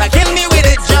long, girl, so kill me with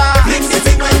it, ja. Fling the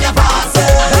thing when you pass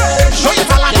it. Show your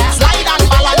talent, slide and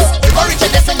balance. You go reach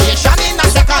your destination in a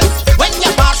second. When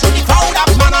you pass through the crowd of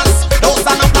manners, don't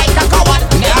stand up like a coward.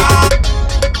 Yeah.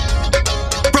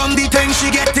 From the time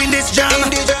she get in this jam,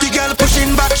 the girl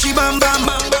pushing back, she bam bam.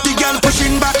 The girl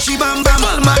pushing back, she bam bam.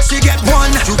 Well, max she get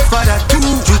one, juke for that two,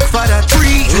 juke for that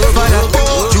three, juke for that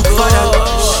four, juke for that.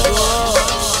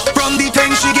 From the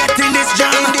time she get in this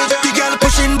jam, the girl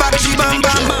pushing back, she bam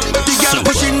bam. The girl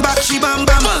pushing back, she bam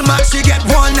bam. Well, max she get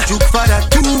one, juke for that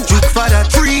two, juke for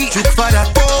that three, juke for that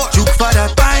four, juke for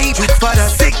that five, juke for that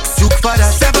six, juke for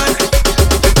that seven.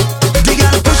 The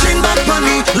girl pushing back on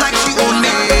me like she own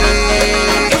me.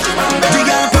 The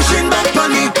girl pushing back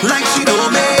on me like she know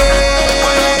me.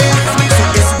 So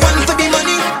it's one for the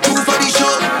money, two for the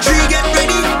show, three get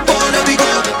ready, four let we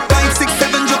go, 5, 6,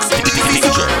 7 jokes easy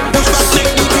so. Push back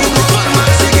like the thing,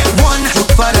 she get one,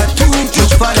 juke for that two,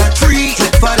 juke for that three,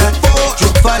 juke for that four,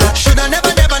 juke for that. Shoulda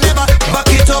never back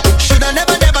it up. Shoulda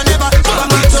never back it up.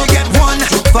 She get one,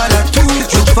 juke for that two,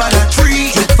 juke for that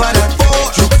three, juke for that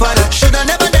four, juke for that. Shoulda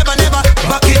never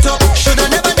back it up. Shoulda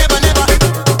never.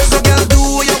 So girl, do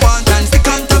what you want and stick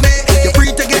on to me. You're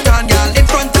free to get on, girl, in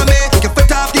front of me. You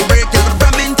foot off the brake, girl,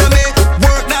 ram into me.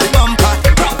 Work that bumper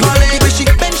properly. She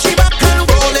bend, she back and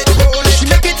roll it. She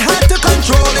make it hard to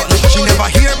control it. She never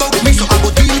hear about me, so I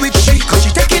go deal with she. Cause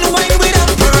she taking wine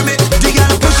without permit. The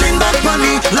girl pushing back on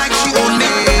me like she own me.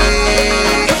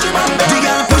 The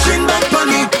girl pushing back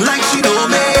on me like she know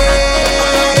me.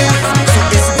 So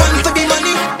it's one for the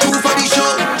money, two for the show,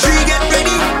 three get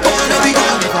ready, four let we go,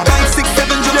 5, 6,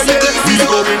 7 jumps We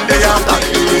go in there after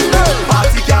day.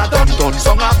 Party car done,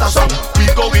 song after song. We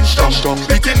go in strong,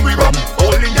 beating we rum.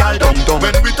 Holding y'all dumb.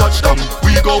 When we touch them,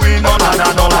 we go in on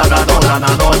and on,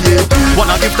 yeah.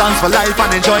 Wanna give thanks for life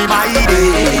and enjoy my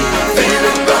day.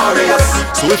 Feeling glorious.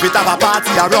 So if it have a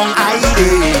party around I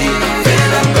day,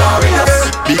 feeling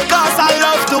glorious. Because I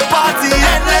love to party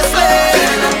endlessly.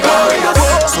 Feeling glorious.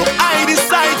 So I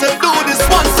decide to do this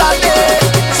once a day.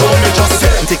 So me just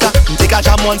take a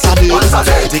jam once a day.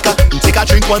 Take a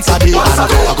drink once a day.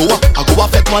 I go a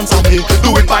fet once a day.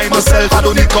 Do it by myself, I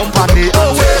don't need company.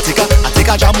 I take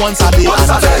a jam once a day.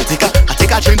 I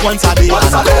take a drink once a day. I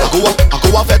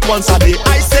go a fet once a day.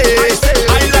 I say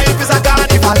my life is a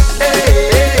carnival.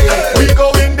 We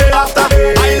go in day after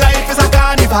day. My life is a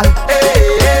carnival.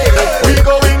 We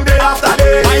go in day after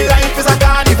day. My life is a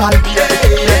carnival.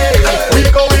 We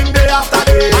go in day after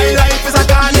day. My life is a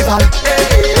carnival.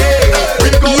 We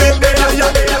go in day after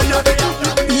day.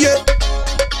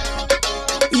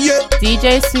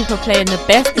 DJ Super playing the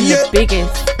best and the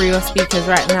biggest through your speakers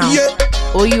right now.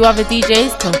 All you other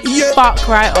DJs can fuck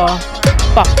right off.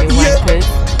 Fucking wankers.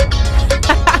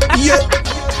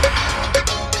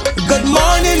 Good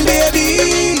morning,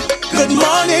 baby. Good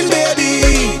morning,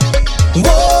 baby.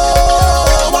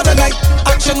 Whoa, what a night.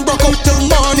 Action broke out till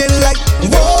morning light.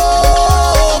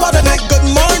 Whoa, what a night. Good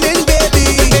morning,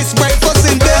 baby. It's breakfast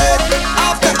in bed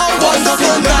after a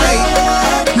wonderful night.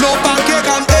 No pancake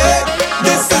and egg.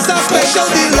 This is a special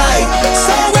delight.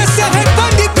 So rest your head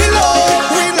on the pillow,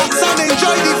 relax and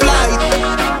enjoy the flight.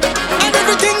 And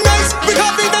everything nice. We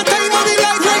having the time of the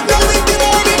life right now in the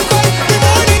morning vibe. The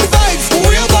morning vibes,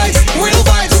 real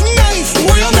vibes, nice,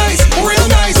 real nice, real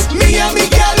nice. Me and me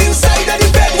girl inside of the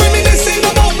bed, reminiscing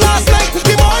about last night.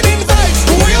 The morning vibes,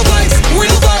 real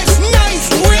vibes, nice,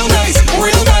 real nice,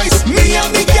 real nice. Me and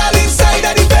me girl inside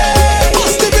of the bed.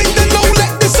 Bust the big then now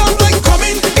let the sunlight come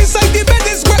in. Inside the bed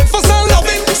is breakfast and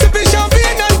loving, sipping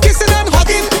champagne and kissing and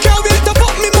hugging. Can't wait to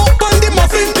put me mouth on the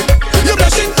muffin. You're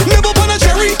blushing, nibble on a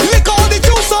cherry. Lick all the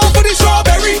juice off of the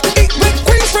strawberry. Eat with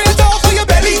cream straight off of your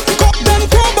belly. Cock them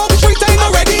chrome up 3 times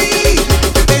already.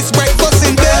 It's breakfast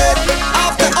in bed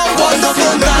after a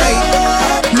wonderful night.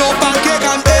 No pancake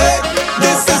and egg.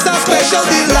 This is a special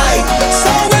delight.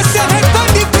 So rest your head on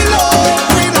the pillow,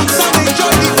 relax and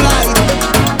enjoy the flight.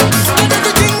 And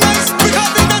everything nice. We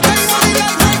having the time of the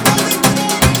life right now.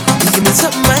 You give me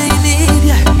something I need,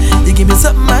 yeah. You give me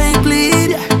something I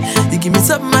bleed, yeah. You give me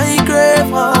something I crave,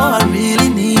 oh, I really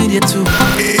need you too.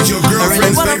 It's your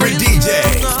girlfriend's favorite DJ,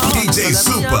 DJ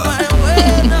Super.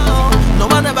 No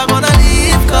one ever gonna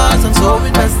leave, cause I'm so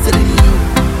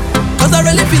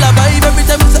really feel a vibe every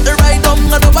time you set the right on.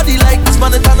 And nobody like this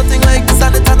man, it's nothing like this,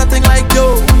 and it's nothing like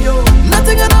you.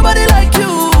 Nothing and nobody like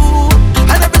you.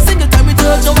 And every single time we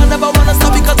touch you, I never wanna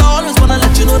stop because I always wanna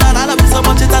let you know that I love you so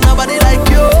much, it's nobody like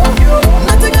you.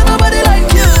 Nothing and nobody like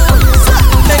you.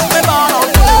 Make me ball out.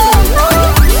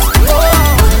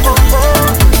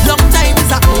 Long time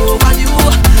is over you.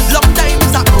 Long time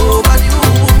is over you.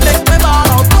 Make me ball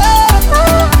out.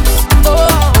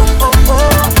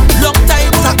 Long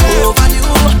time is over you.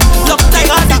 Long time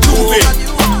is over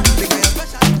you.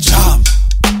 Jump.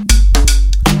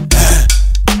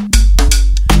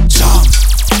 Jump.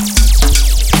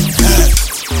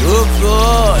 Oh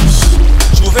gosh.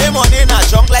 Juve money in a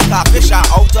junk like a fish out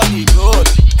of the road.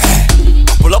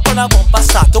 Pull up on a bumper,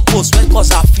 start to post when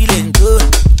cause I'm feeling good.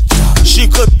 She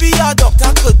could be a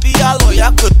doctor, could be a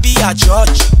lawyer, could be a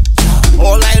judge.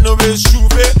 All I know is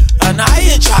Juve, and I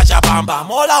ain't charge a bam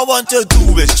bam. All I want to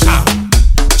do is jam,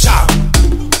 jam,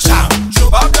 jam.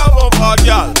 Jump up the bumper,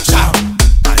 girl. Jam,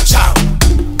 and jam,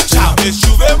 jam. It's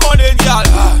Juve money, girl.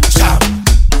 Jam,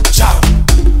 jam,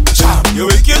 jam. You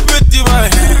wicked with the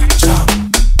man. Jam,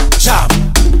 jam,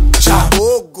 jam.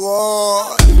 Oh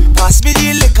God. Pass me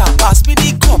the liquor, pass me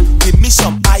the cup, give me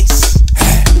some ice.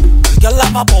 The girl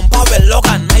have a bumper well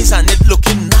organized and it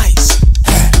looking nice.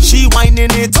 She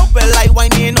whining it up, well I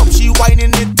whining up. She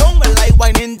whining it down, well I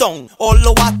whining down. All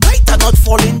over tight and not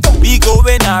falling down. We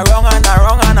going around and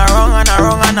around and around and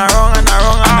around and around and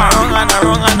around and around and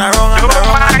around and around and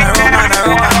around and around and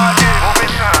around.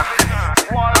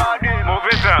 Move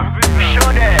it up, show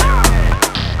them.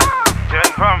 Turn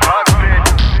from hospital.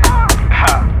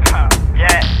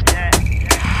 Yeah.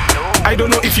 I don't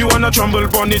know if you wanna tremble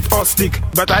on it or stick,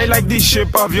 but I like the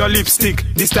shape of your lipstick.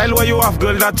 The style where you have,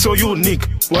 girl, that's so unique.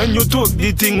 When you talk,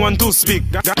 the thing want to speak.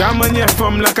 Ta manière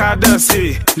femme la cadence,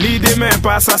 l'idée mais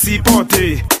pas sa si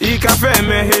portée. I café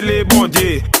mais elle est bon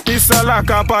Dieu. Il ça la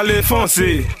ca parler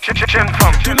français. Tu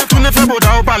ne fais beau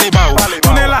d'au parler bas. Tu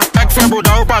n'es là, ek fait beau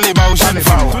d'au parler bas.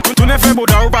 Tu ne fais beau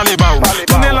d'au parler bas.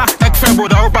 Tu n'es là, ek fait beau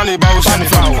d'au parler bas.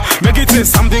 Make it say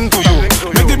something to you.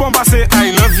 Make the bumper say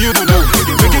I love you to do.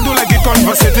 Make it do like it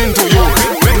conversating to you.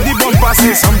 Make the bumper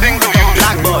say something to you.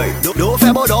 Black boy, do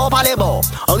fais beau d'au parler bas.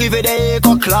 Arrivé des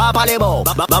coques là parler bas.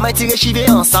 Maman tire chivé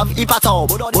en save, il pas tombe.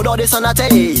 Beau d'au descend à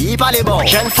terre, il parler bas.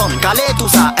 Jeune femme, calé tout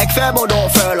ça, ek fait beau d'au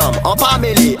faire l'homme. En pas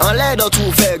mêlé, en l'air dans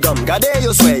tout fait gomme. Gardez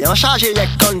yo sway, en charge yek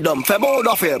condom. Fait beau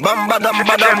d'au faire, bam badam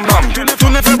badam bam. Tu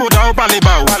ne fais beau d'au parler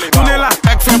bas. Tu n'es là,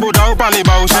 ek fait beau d'au parler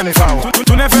bas.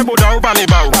 Tu ne fais beau d'au parler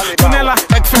bas. Tu n'es là,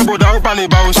 ek fait beau d'au parler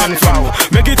bas.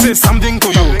 Make it say something to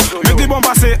you. Make the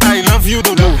bumper say I love you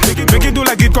to do. Make it do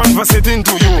like it conversating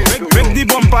to you. Make the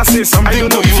bumper say something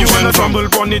to you. If you wanna tumble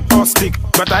on it or stick,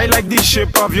 but I like the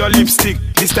shape of your lipstick.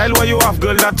 The style where you have,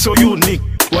 girl, that's so unique.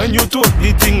 When you talk,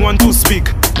 the thing want to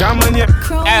speak. Damn on you.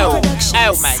 Oh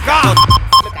my God.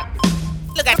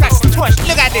 Look at this twist.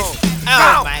 Look at this.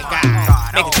 Oh my God.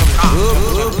 Make it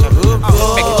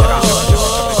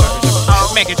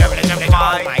jump. Make it jump. Make it jump.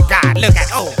 Oh my God. Look at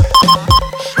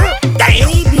damn.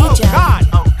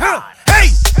 God. Hey.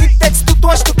 It takes two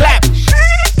toes to clap.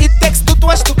 It takes two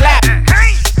toes to clap.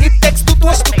 It takes two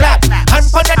toes to clap.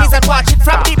 And put your knees and watch it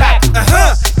from the back.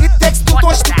 It takes two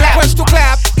toes to clap. Toes to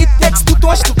clap. It takes two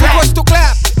toes to clap. Toes to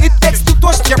clap. It takes two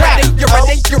toes to clap. You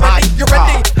ready? You ready? You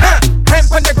ready? Hand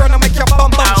on the ground and make your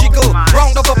bum bum jiggle.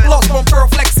 Round of applause, bumper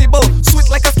flexible. Sweet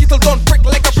like a skittle, don't prick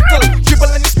like a prickle. Dribble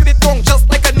and you spin it wrong just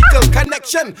like a nickel.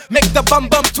 Connection, make the bum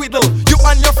bum twiddle. You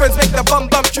and your friends make the bum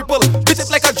bum triple. Beat it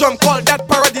like a drum, call that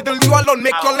paradiddle. You alone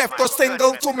make your left or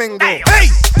single to mingle. Hey!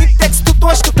 It takes two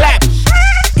toes to clap.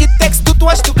 It takes two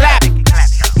toes to clap.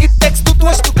 It takes two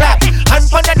toes to clap. Hand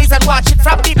on your knees and watch it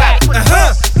from the back.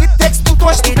 It takes two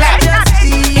toes to clap.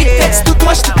 It takes two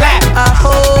toes to clap.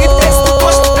 It takes two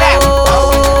toes to clap.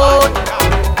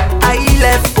 I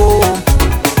left home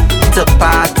to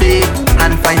party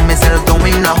and find myself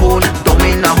doing a hole,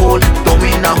 doing a hole,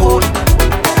 doing a hole.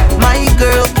 My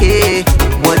girl K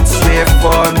would swear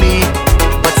for me,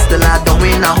 but still I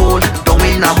doing a hole,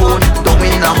 doing a hole,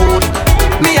 doing a hole.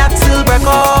 Me axle break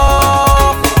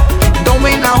off,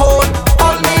 doing a hole.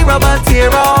 All me rubber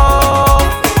tear off,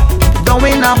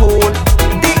 doing a hole.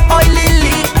 The oil is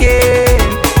leaking,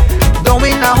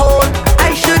 doing a hole.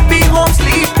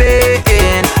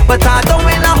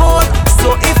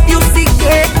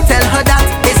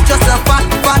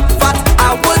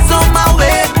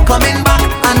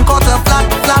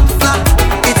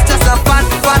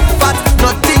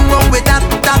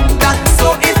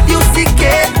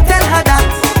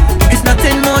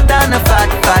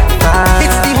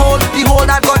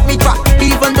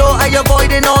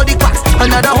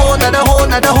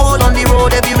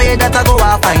 road, everywhere that I go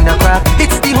I find a crack.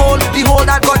 It's the hole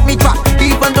that got me trapped.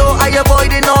 Even though I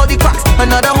avoiding all the cracks.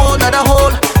 Another hole, another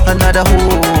hole, another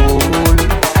hole.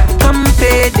 Come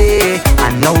payday,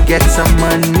 I now get some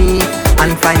money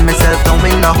and find myself down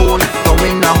in a hole, down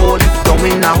in a hole, down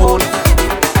in a hole.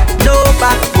 No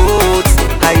back roads,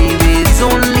 highways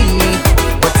only,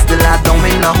 but still I down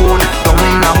in a hole, down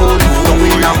in a hole, down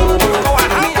in a hole.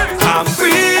 I'm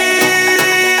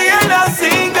free and I'm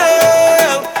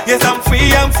single. Yes, I'm free,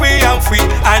 I'm free, I'm free,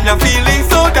 and I'm feeling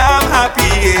so damn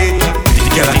happy.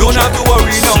 Girl, I don't have to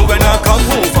worry now when I come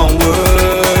home from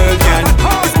work. And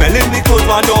smelling the clothes,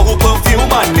 I know who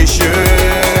perfume on the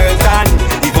shirt. And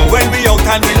even when we out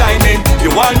and we lining,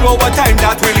 you want know what time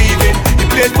that we leaving. The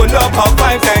place full up of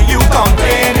vibes and you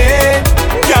complaining.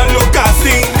 Girl, look, I'm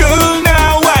single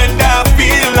now and I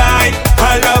feel like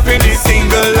I love in the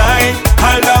single line.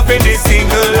 I love in the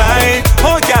single line.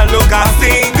 Oh, girl, look, I'm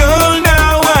single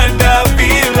now and I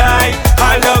feel like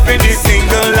I love in the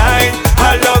single line.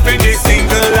 I love in the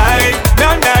single line.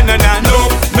 Na na na na, no,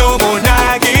 no more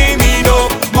nagging me, no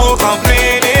more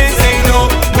complaining, say no,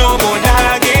 no more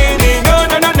nagging me, no,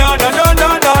 no, no, no, no, no, no,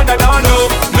 no, no, no, no,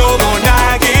 no more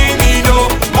nagging me, no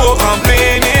more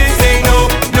complaining, say no,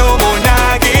 no more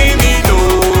nagging me, no.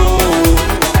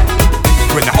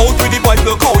 When I out with the boys,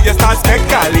 look how you start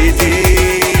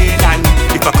speculating, and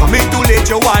if I come in too late,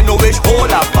 you want to wish all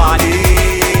a party.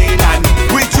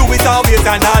 It's always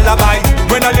an alibi.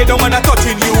 When I lay down and I'm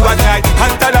touching you at night.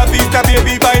 Hasta la vista,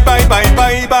 baby, bye, bye, bye,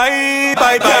 bye, bye,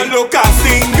 bye, bye. Look, I'm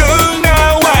single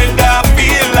now and I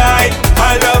feel like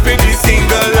I love in the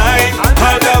single line.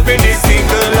 I love in the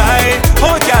single line.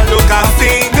 Oh, yeah, look, I'm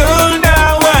single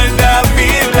now and I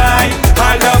feel like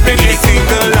I love in the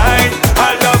single line.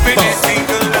 I love in the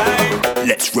single line.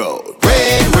 Let's roll.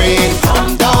 Rain, rain,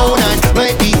 come down and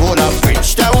make the whole of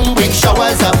Bridgetown bring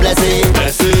showers of blessing.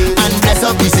 And bless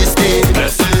up the system.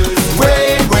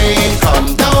 Rain, rain,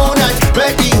 come down and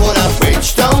let the whole of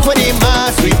Bridgetown for the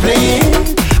mass we playing.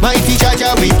 Mighty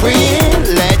Jaja we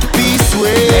praying. Let peace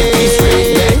reign. Let peace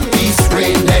reign. Let peace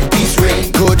reign. Let peace reign.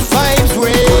 Good vibes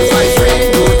reign. Good vibes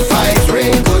reign. Good vibes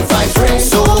reign. Good vibes reign.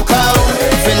 Soak out,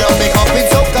 fill up, make up it,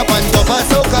 soak up and topper,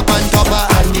 soak up and topper.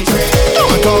 And the drink.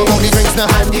 Don't talk about the drinks now.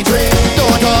 And the drink.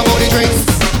 Don't talk about the drinks.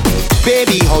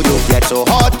 Baby, how you get so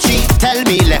hot, cheat? Tell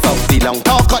me, left up the long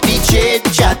talk, cut the chit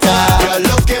chatter. You're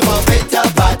looking for bitter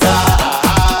butter.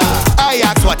 I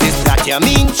ask, what is that you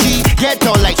mean, cheat? Get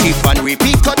on like cheap and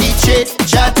repeat, cut the chit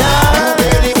chatter. You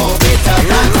really want bitter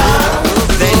butter.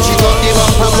 Then she got the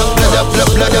bumper,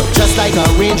 blood up, just like a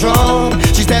raindrop.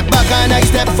 She stepped back and I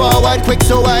stepped forward quick,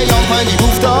 so I jump on the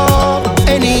rooftop.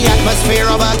 Any atmosphere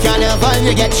of a carnival,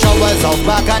 you get showers of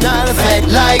bacchanal. Fed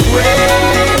like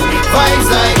rain, vibes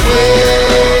like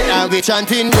rain. And we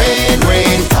chanting rain,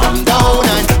 rain, come down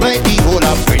and make the whole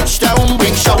of Bridgetown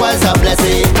bring showers of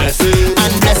blessing.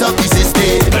 And bless up the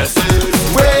system.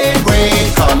 Rain, rain,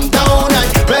 come down and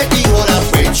make the whole of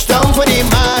Bridgetown for the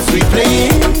mass we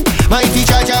playing. Mighty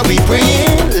Jaja we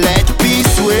praying. Let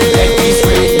peace reign. Let peace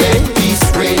reign. Let peace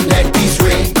reign. Let peace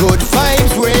reign. Good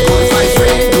vibes reign. Good vibes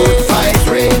reign. Good vibes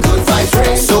reign. Good vibes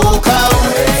reign. Soak out,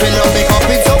 fill up, make up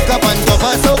it, soak up and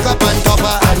topper, soak up and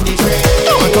topper. And the drink.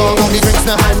 Don't talk about the drinks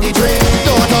now. And the drink.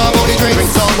 Don't talk about the drinks.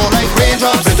 Drinks all about like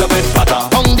raindrops. Bit of it butter.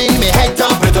 Pounding me head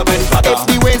top. Bit of it butter. If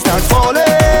the rain starts falling,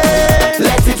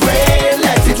 let it rain.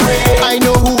 Let it rain. I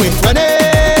know who it's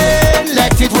running.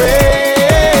 Let it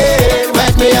rain.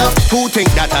 Wet me up. Who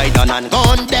think that I done and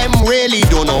gone? Them really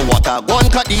don't know what I gone.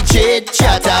 Cut the chit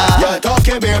chatter. You're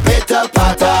talking about bitter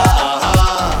patter.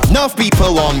 Enough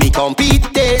people want me compete.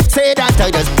 They say that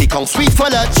I just become sweet full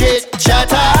of chit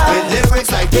chatter. With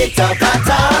lyrics like bitter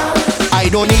patter. I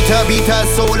don't need to beat a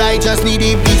soul, I just need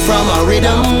a beat from a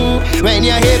rhythm. When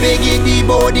you hear Biggie the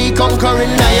body conquering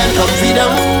lion come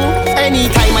freedom.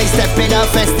 Anytime I step in a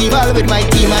festival with my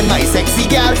team and my sexy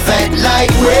girl, fed like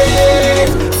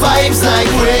rain, vibes like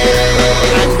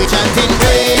rain. And we chanting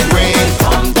rain, rain,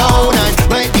 come down and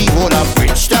make the whole of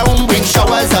Bridgetown bring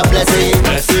showers of blessing.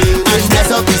 And bless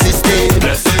up the system.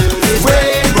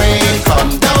 Rain, rain,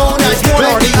 come down and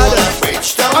make the whole of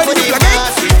Bridgetown for the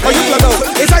mass. Are you plug out?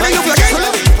 It's like you plug in?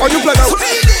 Are you plug out?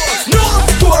 No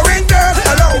boring girls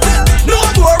allowed. No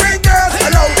boring girls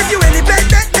allowed. If you any beg,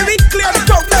 let me clear the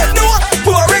talk. No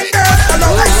boring girls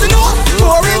allowed. I say no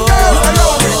boring girls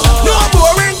allowed. No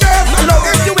boring girls allowed.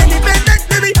 If you any beg, let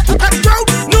me clear the crowd.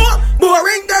 No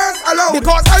boring girls allowed.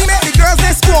 Because I make the girls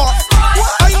they squat.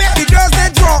 I make the girls they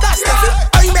drop.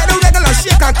 I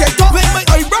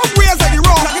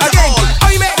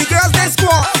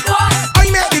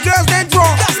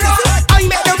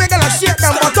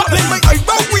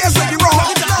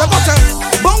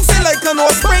don't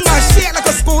know spring or shake like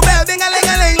a school bell,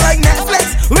 ding-a-ling-a-ling like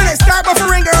Netflix. When it start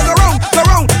buffering, girl, go round, go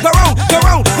round, go round, go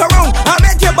round, go round. I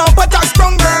make your bumper touch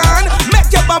strong, girl.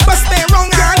 Make your bumper stay wrong,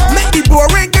 girl. Make the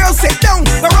boring girl sit down,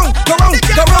 go round, go round,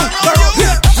 go round, go round.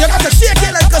 You got to shake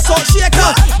it like a salt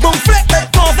shaker. Boom, flick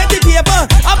like confetti paper.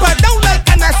 Up and down like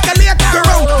an escalator. Go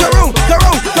round, go round, go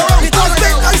round, go round. Because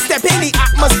when I step in the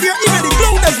atmosphere, even the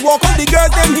clowners walk on the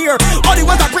girls them here. All the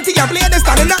ones are pretty and play, they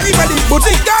standing up, even the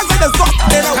boutique girls in the sock.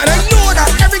 And I know that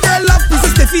every girl loves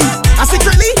pieces to feed. And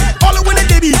secretly, all the women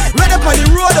they be right up on the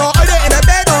road or either in a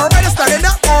bed or either standing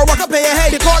up or walk up in your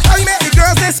head. Because I make the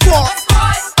girls they squat,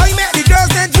 I make the girls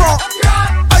they drop,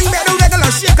 I make the regular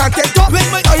shake and take top. With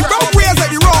my eyebrow raised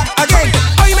like the rock again.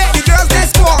 I make the girls they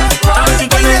squat,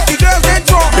 I make the girls they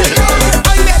drop,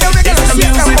 I make the regular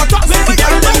shake and butt up. With my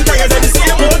eyebrow raised like the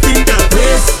same whole thing.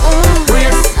 Brace,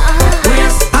 brace,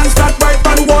 brace, and start right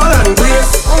on the wall and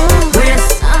brace, brace,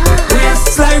 brace,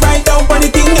 slide right down on the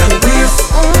thing and brace,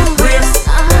 brace,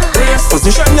 brace,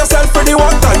 position yourself for the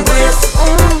walk and brace,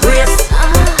 brace.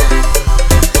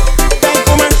 Bend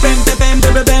woman, bend, bend,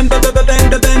 bend, bend, bend,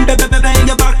 bend, bend, bend, bend,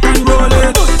 your back and roll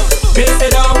it. Bend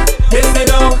it down, bend it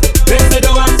down, bend it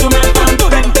down and to my hand.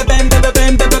 Bend, bend, bend,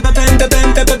 bend, bend, bend,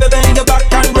 bend, bend, bend, your back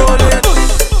and roll it.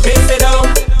 Bend it down,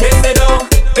 bend it down,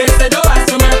 bend it down and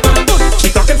to my hand. She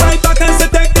talking right back and say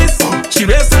take this. She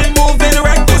raise and move and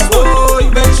erect this. Oh,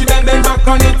 then she bend back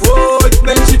on it. Oh,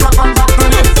 then she back on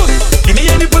it. Give me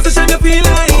any position you feel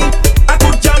like. I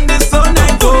could jam this all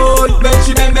night. Oh, then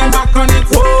she bend back on it.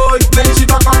 Oh, then she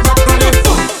back on it.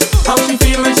 How she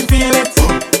feel when she feel it?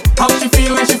 How she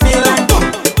feel when she feel it?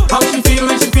 How she feel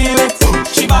when she feel it?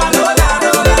 She ball oh la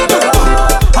la la.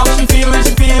 How she feel when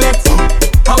she feel it?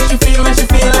 How she feel when she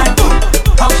feel it?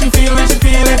 How she feel when she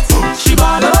feel it? She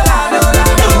ball oh la la la.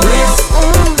 Brace,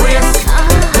 brace,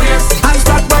 brace, and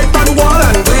start right on the wall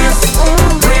and brace,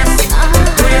 brace,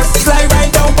 brace, slide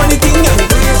right down on the thing and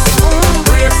brace,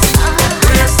 brace,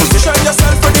 brace, position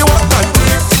yourself for the walk and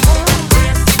brace.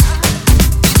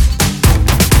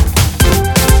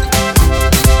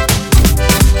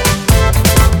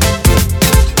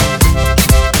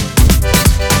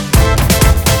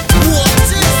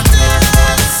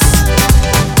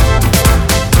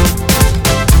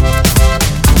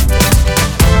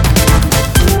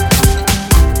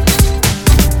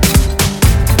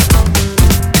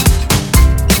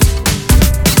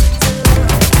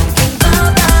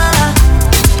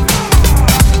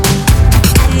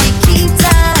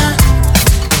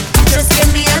 Just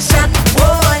give me a shot,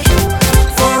 boy.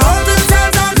 For all the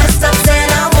times I messed up, said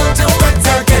I won't do it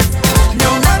again.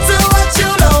 No matter what,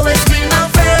 you'll always be my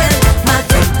friend, my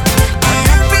friend. And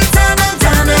every time I'm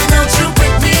down and out, you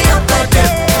pick me up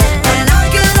again. And I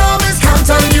can always count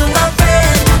on you, my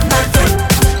friend, my friend,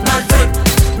 my friend,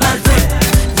 my friend.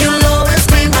 You'll always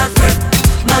be my friend,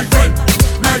 my friend,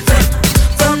 my friend.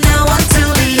 From now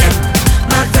until the end,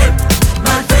 my friend,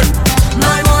 my friend,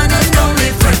 my one and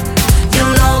only friend.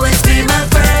 You'll always be my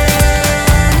friend.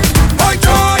 I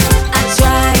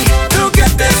try to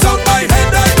get this out my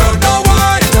head, I don't know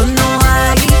why. Don't know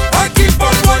why. I keep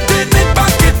on wanting it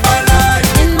back in my life.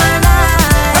 In my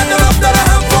life. And the love that I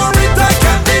have for it, I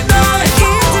can't deny.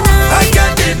 I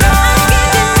can't deny.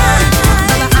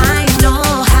 I know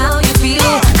how you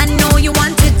feel. I know you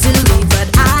wanted to leave, but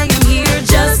I am here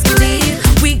just to leave.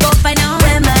 We go find a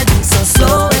remedy, so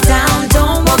slow it down,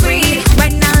 don't worry.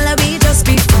 Right now, let me just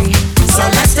be free. So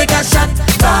let's take a shot.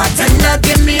 Bartender,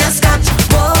 give me a scotch,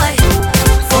 boy.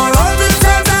 For all the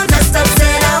times I messed up,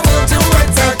 said I won't do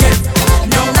it again.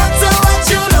 No matter what,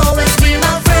 you'll always be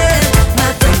my friend,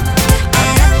 my friend.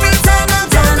 And every time I'm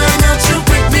down and out, you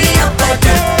pick me up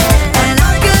again. And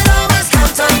I can always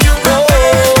count on you, my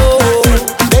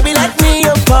friend. Baby, let me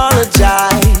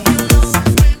apologize.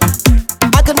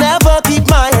 I could never keep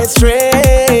my head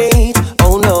straight.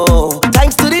 Oh no,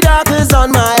 thanks to the darkers on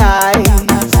my eyes,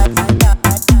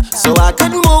 so I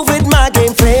could move with my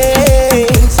game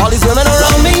face. All these women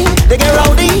around me, they get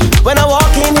rowdy when I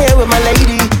walk in here with my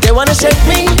lady. They wanna shake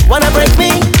me, wanna break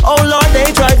me. Oh Lord,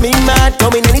 they drive me mad.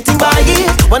 Don't mean anything by it,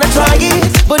 wanna try it,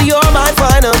 but you're my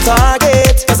final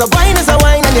target. Cause a wine is a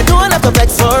wine and you don't have to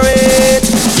vex for it.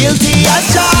 Guilty as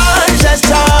charged, as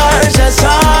charged, as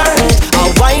charged. A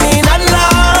whining at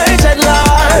large, at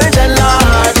large, at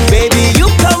large. Baby, you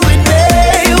come with me,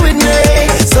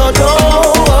 so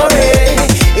don't worry.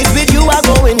 It's with you I'm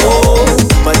going home,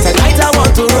 but tonight I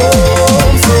want to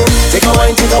roam. So take a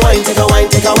wine, take a wine, take a wine,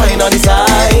 take a wine on the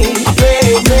side.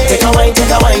 Take a wine,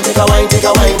 take a wine, take a wine, take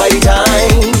a wine by the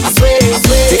time.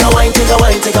 Take a wine, take a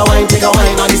wine, take a wine, take a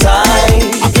wine on the side.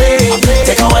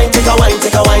 Take a wine, take a wine,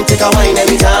 take a wine, take a wine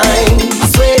anytime.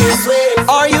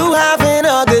 Are you having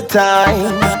a good time?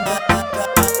 time.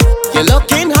 You're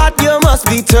looking hot, you must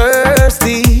be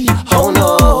thirsty. Oh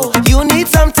no, you need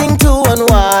something to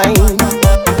unwind.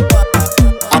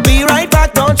 I'll be right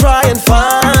back, don't try and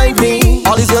find me.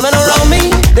 All these women around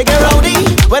me, they get rowdy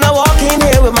when I walk in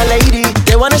here with my lady.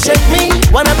 They wanna shake me,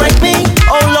 wanna break me.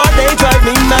 Oh Lord, they drive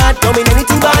me mad. Don't mean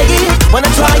anything by it,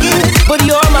 wanna try it, but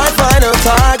you're my final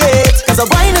target. Cause a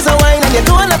wine is a wine and you're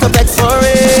doing like a vex for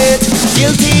it.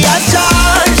 Guilty as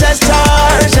charged, as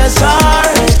charged, as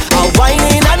charged. I'm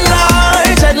whining at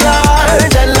large, at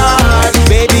large, at large.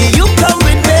 Baby, you come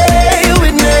with me,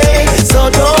 so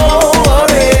don't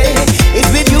worry. If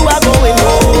with you I'm going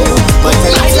home, but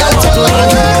tonight I'm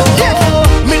going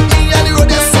home.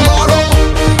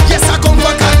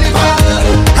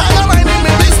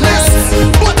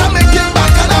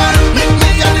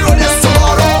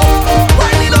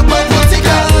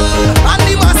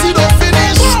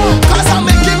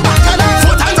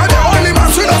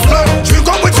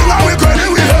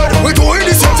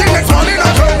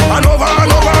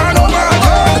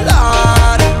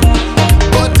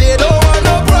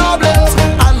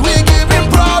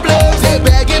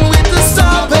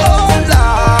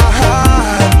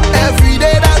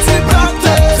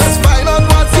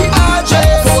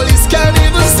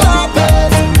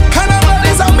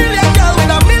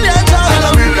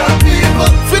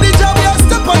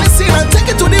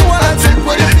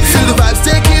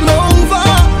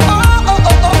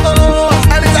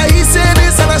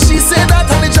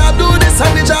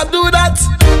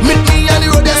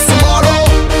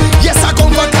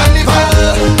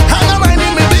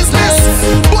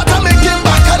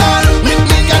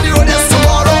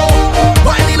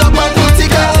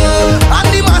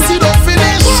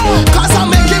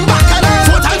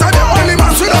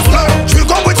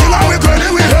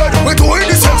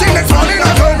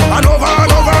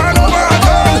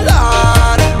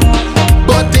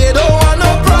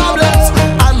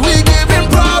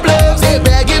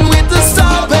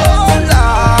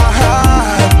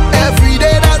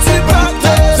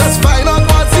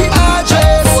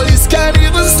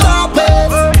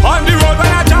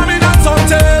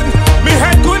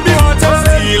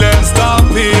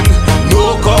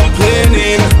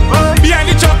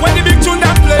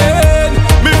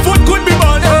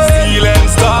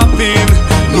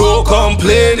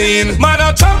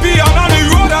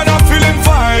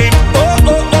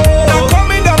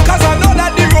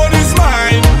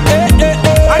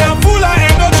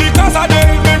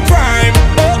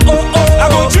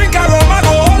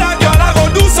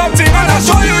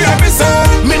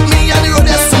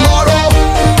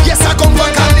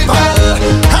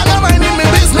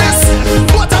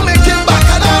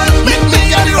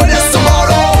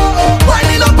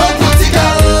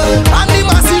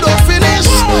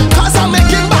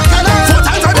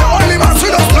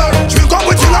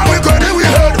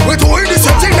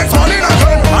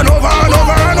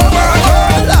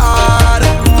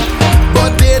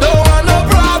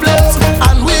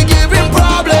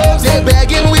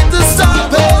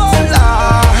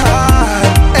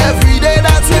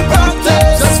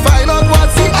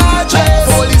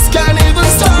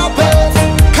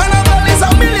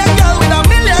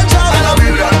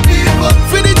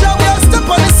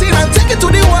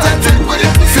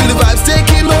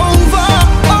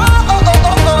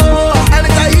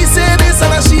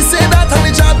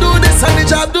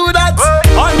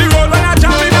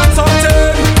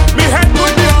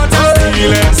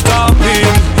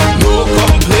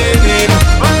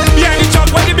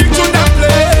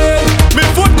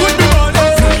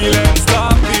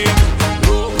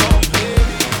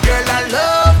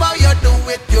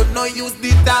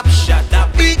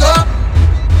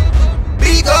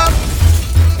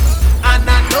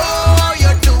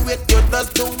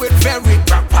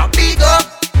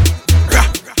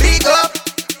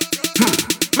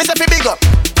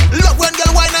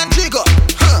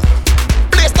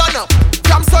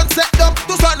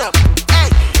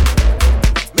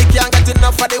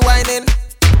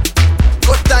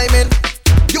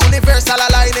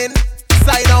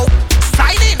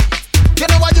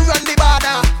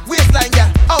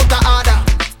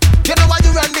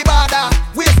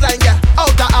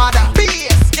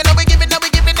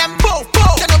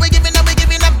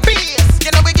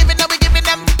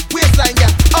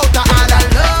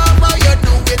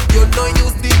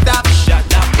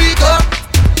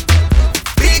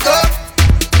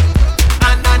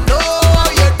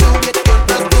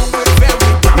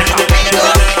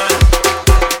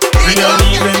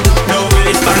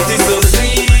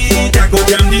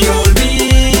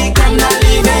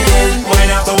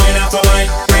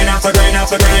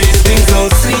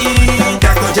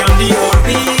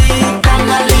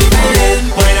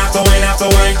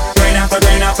 after wine, grind after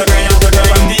grind after grind after grind.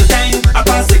 From the time I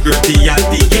pass security at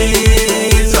the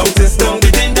gate, sound system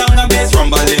beating down the bass,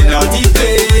 rumbling out the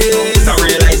place. I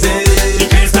realize it. The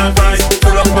place not price,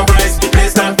 full up my price. The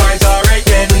place not price, alright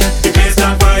then. The place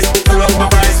not price, full up my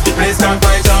price. The place not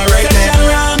price, alright then. Session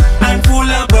round and full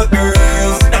up of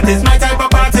girls. That is my type of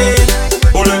party.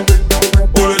 Hold it,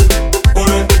 hold it,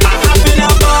 hold it. I have been a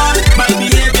man, my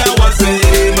behavior was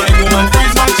same. My woman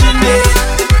friends watching me.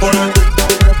 Hold it,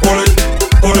 hold it,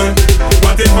 hold it.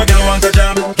 What if a girl want to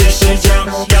jam? Yes she jam.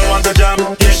 Girl want to jam?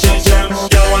 Yes she jam.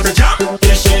 Girl want to jam?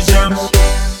 Yes she jam.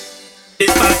 This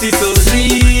party so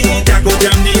sweet, I go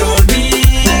jam the whole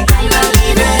week. I'm not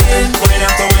leaving. Wine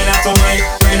after wine after wine,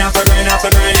 wine after wine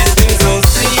after wine. This thing so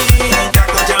sweet, I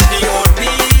go jam the whole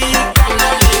week. I'm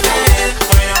not leaving.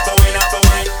 Wine after wine after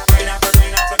wine, wine after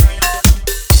wine after wine.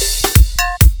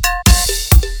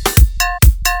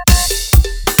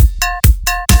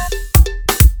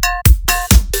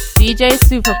 DJ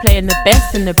Super playing the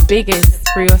best and the biggest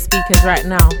through your speakers right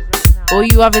now. All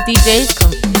you other DJs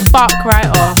can fuck right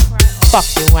off.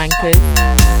 Fucking wankers.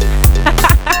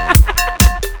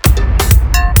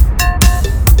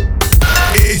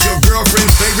 It's your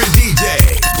girlfriend's favorite DJ,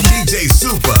 DJ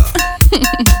Super.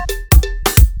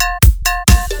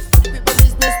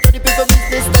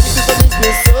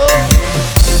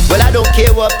 Well, I don't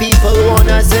care what people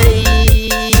wanna say.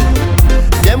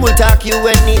 Them will talk you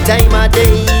any time of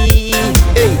day.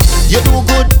 Hey, you do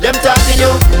good, them talking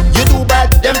you. You do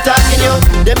bad, them talking you.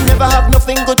 Them never have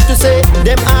nothing good to say.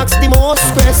 Them ask the most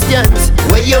questions.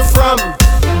 Where you from?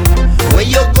 Where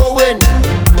you going?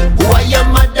 Who are your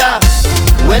mother?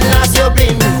 When last you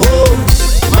been home?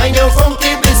 Mind your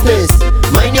funky business.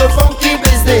 Mind your funky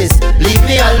business. Leave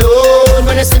me alone.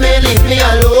 When you see me, leave me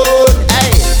alone.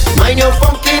 Hey, mind your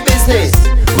funky business.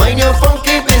 Mind your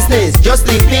funky business. Just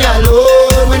leave me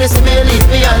alone. When you see me, leave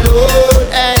me alone.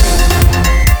 Hey.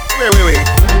 Wait.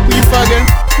 Who you fucking?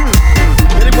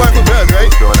 You're the boy for girls,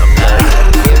 right?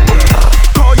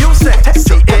 Call you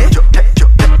sexy, eh?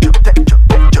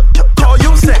 Call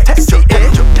you sexy, eh?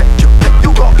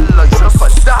 You got license for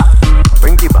that.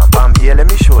 Bring the bam bam here, let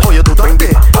me show you. Oh, you do that, Bring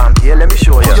the bam bam here, let me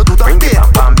show you. Oh, you do that, Bring the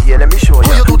bam bam here, let me show you.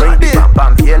 Oh, you do that, Bring the bam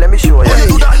bam here, let me show you. Oh, you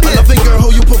do that, I loving girl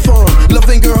how you perform.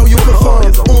 Loving girl how you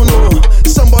perform. Oh no,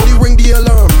 somebody ring the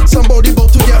alarm. Somebody about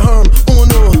to get harmed. Oh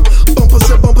no,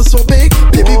 bumper so big.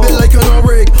 Baby bit like an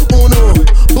rig. Oh no,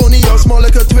 bony or small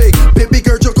like a twig. Baby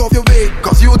girl jerk off your wig.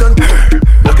 Cause you done.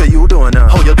 Look at you doing now.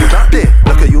 How you do that there?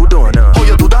 Look at you doing now. How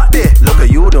you do that there? Look at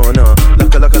you doing now.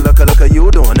 Look at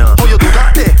you doing now. How you do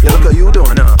that there? Yeah, look at you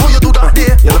doing now. How you do that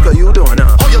there? Yeah, look at you doing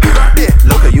now. How you do that there?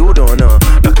 Look at you doing now.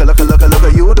 Look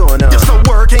at you doing now. You're still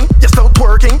working, you're still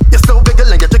twerking, you're still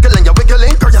wiggling, you're jiggling, you're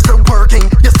wiggling. Girl, you're still working,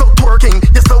 you're still twerking,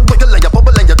 you're still wiggling, you're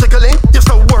bubbling, you're jiggling. You're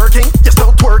still working, you're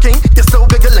still twerking, you're still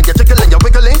wiggling, you're jiggling, you're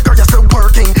wiggling. Girl, you're still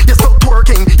working, you're still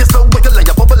twerking, you're still wiggling,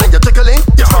 you're bubbling, you're jiggling.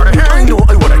 You're hard of hearing. I know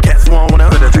I wanna catch one wanna.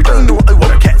 I know I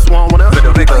wanna catch one wanna.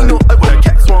 I know I wanna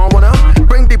catch one wanna.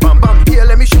 Bring the bam bam here,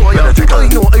 let me show you. I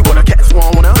know I wanna catch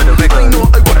one wanna. I know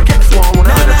I wanna catch one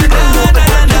wanna.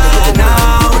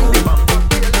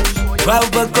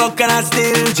 12 o'clock and I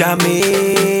still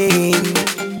jamming.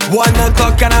 1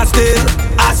 o'clock and I still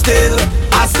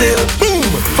boom.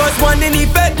 First one in the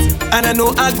bed, and I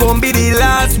know I'm gonna be the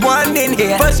last one in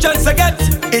here. First chance I get,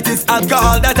 it is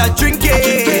alcohol that I drink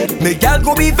it. Me gal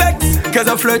go be vexed, cause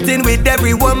I'm flirting with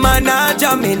every woman I'm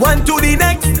jamming. One to the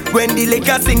next, when the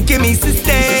liquor sink in me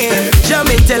system.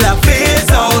 Jamming till I face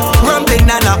out, rumbling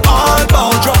and I all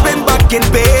bound. Dropping back in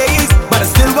bass, but I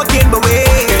still working my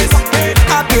ways.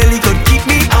 I barely could keep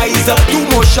me eyes up. 2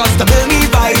 more shots to build me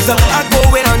vibes up. I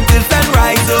going until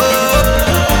sunrise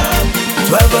up.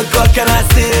 12 o'clock and I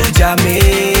still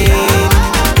jamming.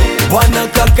 1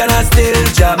 o'clock and I still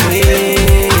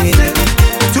jamming.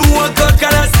 2 o'clock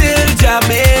and I still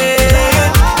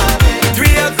jamming.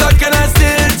 3 o'clock and I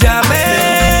still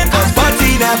jamming. Cause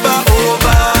party never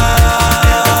over.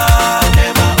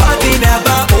 Party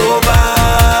never over.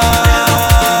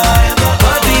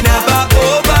 Party never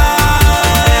over.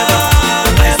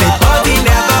 I say party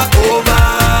never over.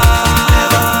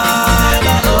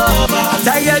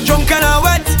 Tired, drunk and I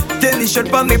wet. Till the shirt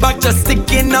from me back just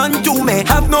sticking onto me.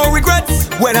 Have no regrets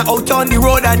when I out on the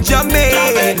road and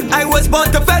jamming. I was born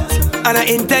to fet, and I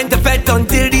intend to fet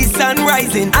until the sun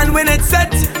rising. And when it's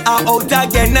set, I out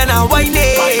again and I whine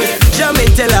it.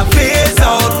 Jamming till I face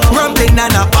out, rumbling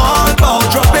and I all bound.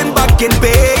 Dropping back in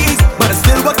bass, but I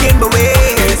still working my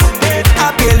ways. I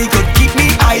barely could keep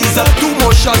me eyes up. 2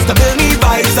 more shots to build me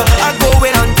vibes up. I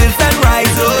going until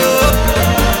sunrise up.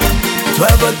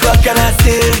 12 o'clock and I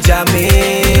still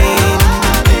jamming.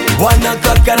 1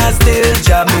 o'clock and I still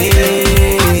jamming.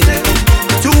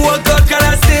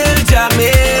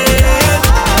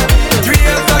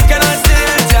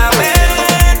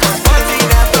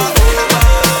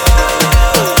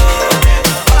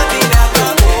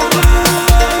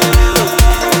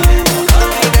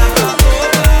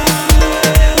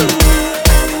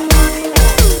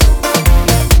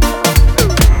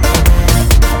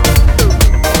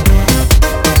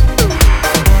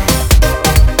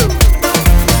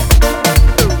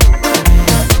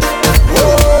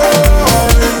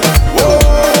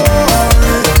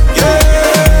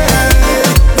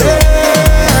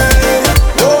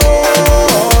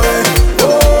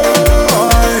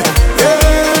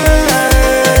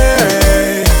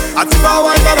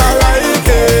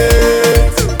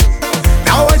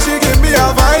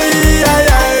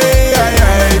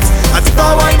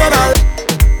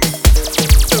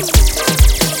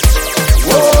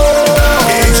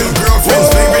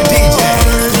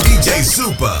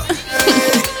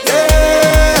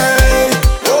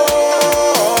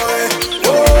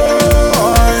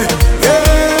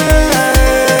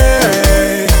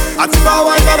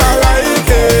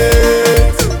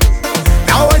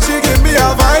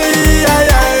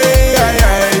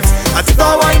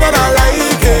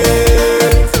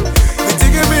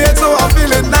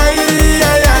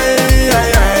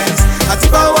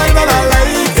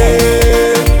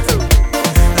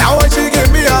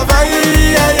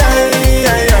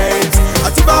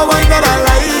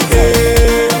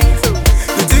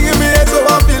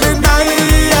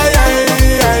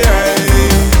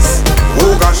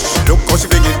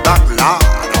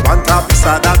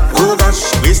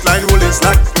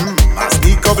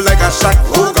 shot,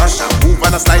 oh gosh, I move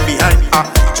and I slide behind.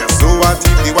 Just so I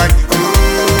tip the wine,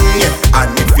 yeah,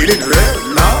 and it feeling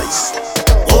real nice.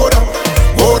 Go down,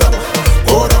 go down,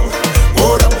 go down,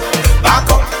 go down. Back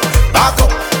up, back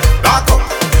up, back up,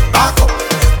 back up.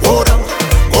 Go down,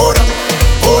 go down,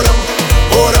 go down,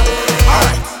 go down.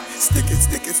 Alright, stick it,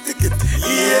 stick it, stick it.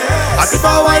 Yeah. As if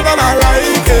I wine and I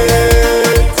like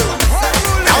it.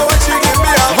 Now what you give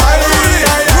me a vibe?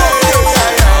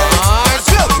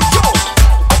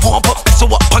 I want up, so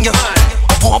up on you.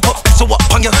 I want up, so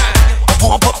up on you. I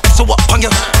want up, so up on you.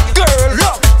 Girl,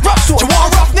 look, rough. You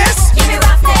want roughness? Give me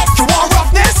roughness. You want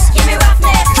roughness? Give me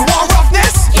roughness. You want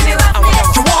roughness? Give me roughness.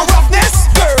 You want roughness?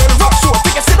 Girl, rough. So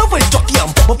take a sit over the jockey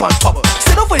and bubble on top.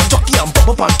 Sit over the jockey and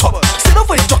bubble on top. Sit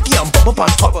over the jockey and bubble on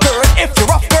top. Girl, if you're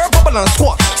rough, girl, bubble and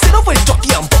squat. Sit over the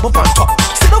jockey and bubble on top.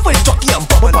 Sit over the jockey and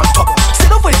bubble on top.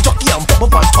 Sit over the jockey and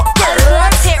bubble on top. Girl,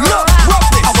 look,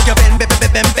 roughness. I want you bend, bend,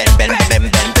 bend, bend, bend, bend,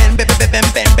 bend, bend, bend, bend,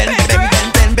 bend, bend, bend,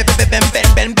 bend, bend,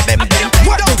 bend, bend, bend.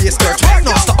 What do you skirt?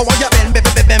 No, stop. I want you bend, bend,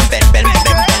 bend, bend, bend, bend,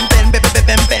 bend, bend, bend,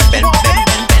 bend,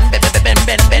 bend, bend,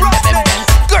 bend, bend, bend, bend.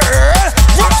 Girl,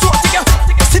 rock so take a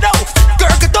sit down.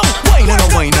 Girl, get down. Wine and a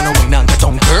wine and a wine and get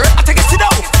down. Girl, I take a sit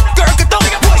down. Girl, get down.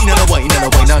 Wine and a wine and a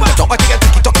wine and get down. I take a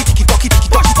tiki toki tiki toki tiki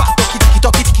toki tiki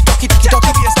toki tiki toki tiki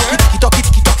toki tiki toki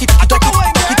tiki toki tiki toki.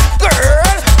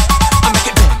 Girl, I make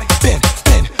it bend, bend,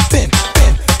 bend, bend,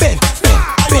 bend, bend, bend, bend,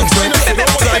 bend,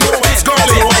 bend. I know it's girl,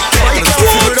 you want it.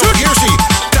 Here she,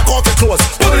 take off your clothes,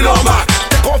 put it on back.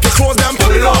 Take off your clothes, then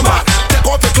put it on back. Take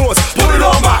off your clothes, put it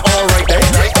on back. All right then,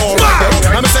 all right then.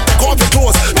 I'm gonna say take off your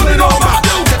clothes, put it on back.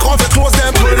 Take off your clothes,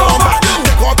 then put it on back.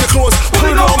 Take off your clothes, put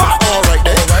it on back. All right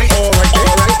then, all right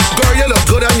then. Girl, you look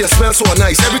good and you smell so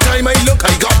nice. Every time I look,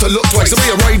 I got to look twice. The way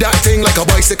you ride that thing like a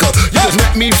bicycle, you just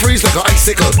make me freeze like an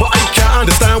icicle. But I can't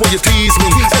understand why you tease me.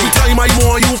 Every time I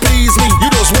want you please me, you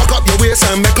just walk up your waist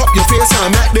and make up your face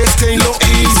and make this thing look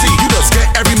easy. You just get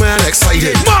every man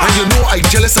excited, and you know I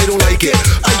jealous, I don't like it.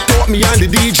 I thought me and the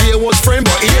DJ was friend,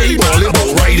 but he ballin' about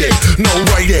ride it. No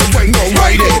ride it, no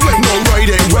ride it, no ride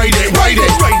it, ride it, ride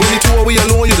it. When you two away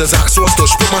alone, you just act so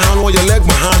stush. Put my hand on your leg,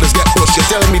 my hand just get pushed. You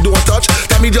tell me don't touch,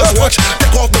 tell me just watch.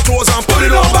 Take off the clothes and put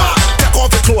it on back. Take off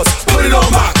your clothes, put it on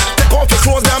back. Take off your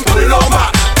clothes, then put it on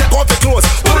back. Take off your clothes,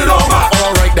 put it on back.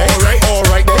 All right then, all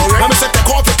right then. Let me say take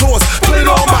off your clothes, put it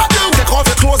on back. Take off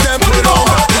your clothes, then put it on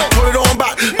back. Put it on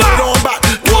back, put it on back.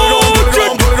 Put it on, put it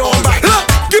on, put it on back.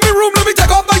 Give me room, let me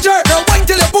take off my shirt. Now wine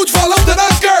till your boots fall out of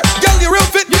that skirt. Girl, you're real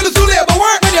fit, you just do labor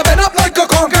work. When you bend up like a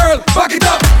corn girl, back it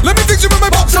up. Let me fix you with my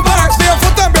boxer parts. Stay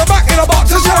foot and bare back in a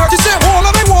boxer shirt. You say hold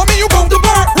on, I want me, you bound to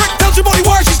burn. Rick tells your body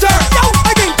where she start. Yo,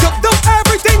 I ain't cooked up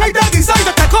everything I done decide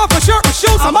to take off my shirt with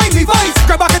shoes and mind Levi's.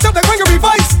 Grab back it up like when you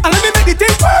revise. And let me make the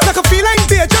thing work like a feeling.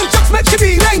 Be a jump chucks, make she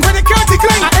be lane. When it can't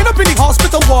decline, I end up in the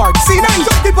hospital ward. C9,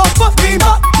 took the bus, but me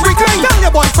up. Reclaim, tell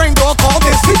your boyfriend, go call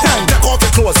this me time. Take off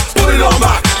your clothes, put it on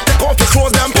back. Take off your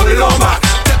clothes, then put it on back.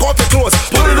 Take off your clothes,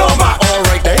 put it on back. All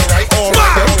right then, all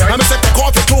right then. I'm gonna say take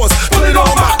off your clothes, put it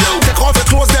on back. Take off your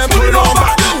clothes, then put it on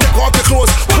back. Take off your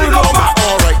clothes, put it on back.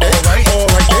 All right then, all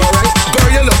right then. Girl,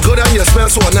 you look good and you smell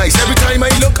so nice. Every time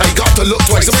I look, I got to look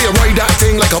twice. The way you ride that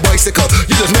thing like a bicycle,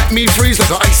 you just make me freeze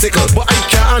like an icicle. But I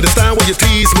can't understand why you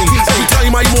tease me. Every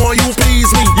time I want you please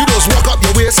me, you just walk up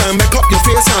your waist and make up your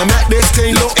face and make this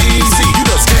thing look easy. You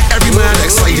just get every man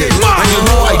excited, and you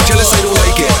know I jealous, I don't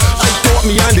like it. I thought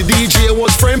me and the DJ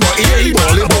was friend, but he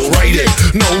ballin' about ride it.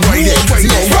 No ride it,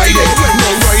 no ride it, no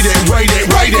ride it, ride it,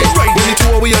 ride it. When you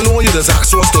two away alone, you just act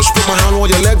so stush. Put my hand on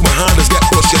your leg, my hand just get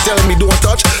pushed. You tell me don't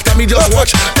touch, tell me just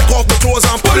watch. Take off the clothes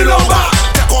and put it on back.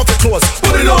 Take off your clothes,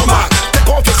 put it on back. Take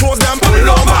off your clothes, then put it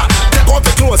on back. Take off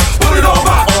your clothes, put it on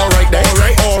back. All right then,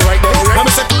 all right then. Let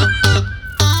me say.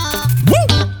 Woo!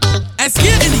 Est-ce qu'il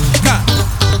y a Elika?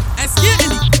 Est-ce qu'il y a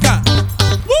Elika?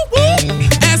 Woo woo!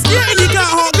 Est-ce qu'il y a Elika?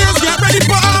 Hot girls get ready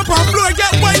for up on floor,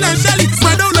 get wine and shelly.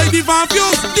 Spread out like the Van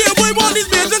Fuse. Dear boy, want these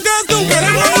major girls do get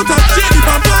it on top. Shake the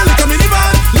Van Paul like a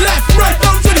minivan. Left, right,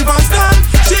 down to the Van stand.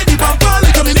 Shake the Van Paul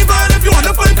like a minivan. If you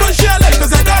wanna find fun, share like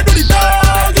cause I got do the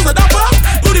dog. Use a dapper.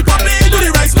 Do the poppy, do the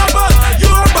rice number.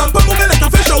 Your bumper moving like a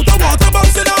fish out of water.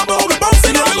 Bouncing up, but we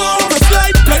bouncing up.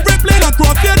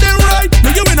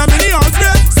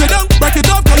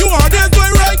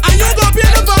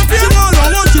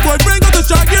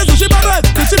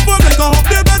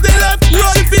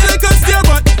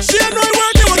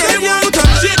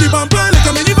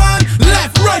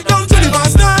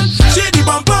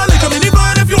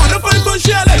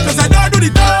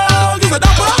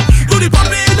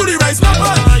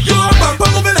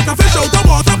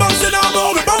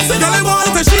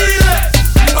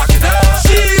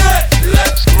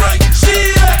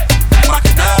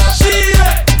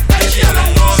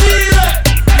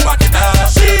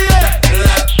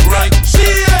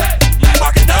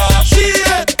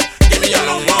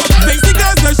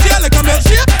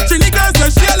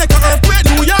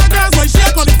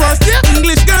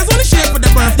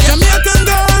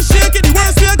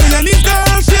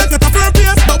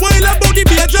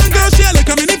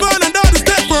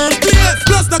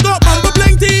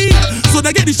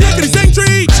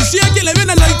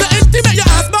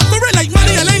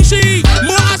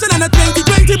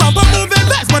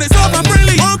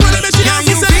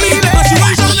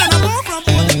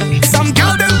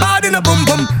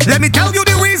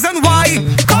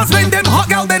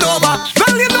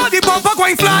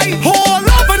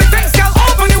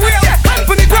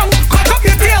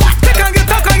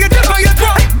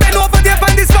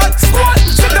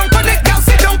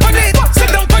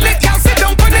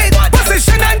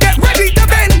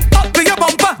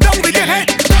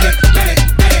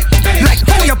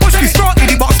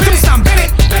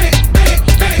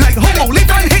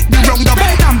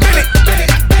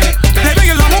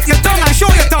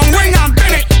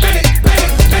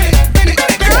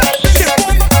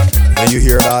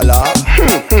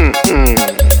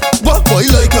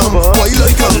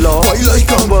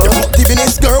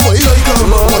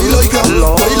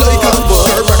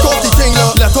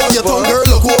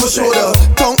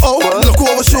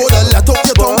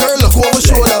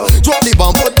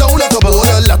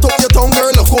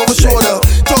 over shoulder.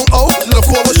 Tongue out,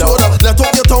 look over shoulder. Let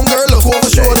out your tongue, girl, look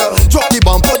over shoulder. Drop the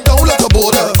bumper down like a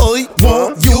border. I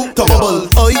want you to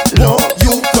bubble. I want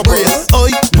you to brace.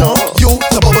 I want you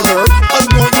to bubble, girl. I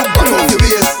want you back off your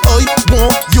waist. I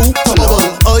want you to bubble.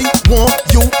 I want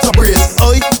you to brace.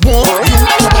 I want you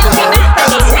to bubble, girl.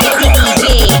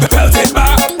 Pelt it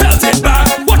back.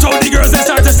 Watch all the girls that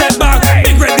start to step back.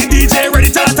 Big ready DJ, ready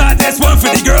to attack. This one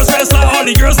for the girls, rest like all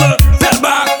the girls look. Pelt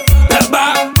back,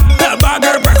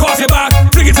 girl, break off your back.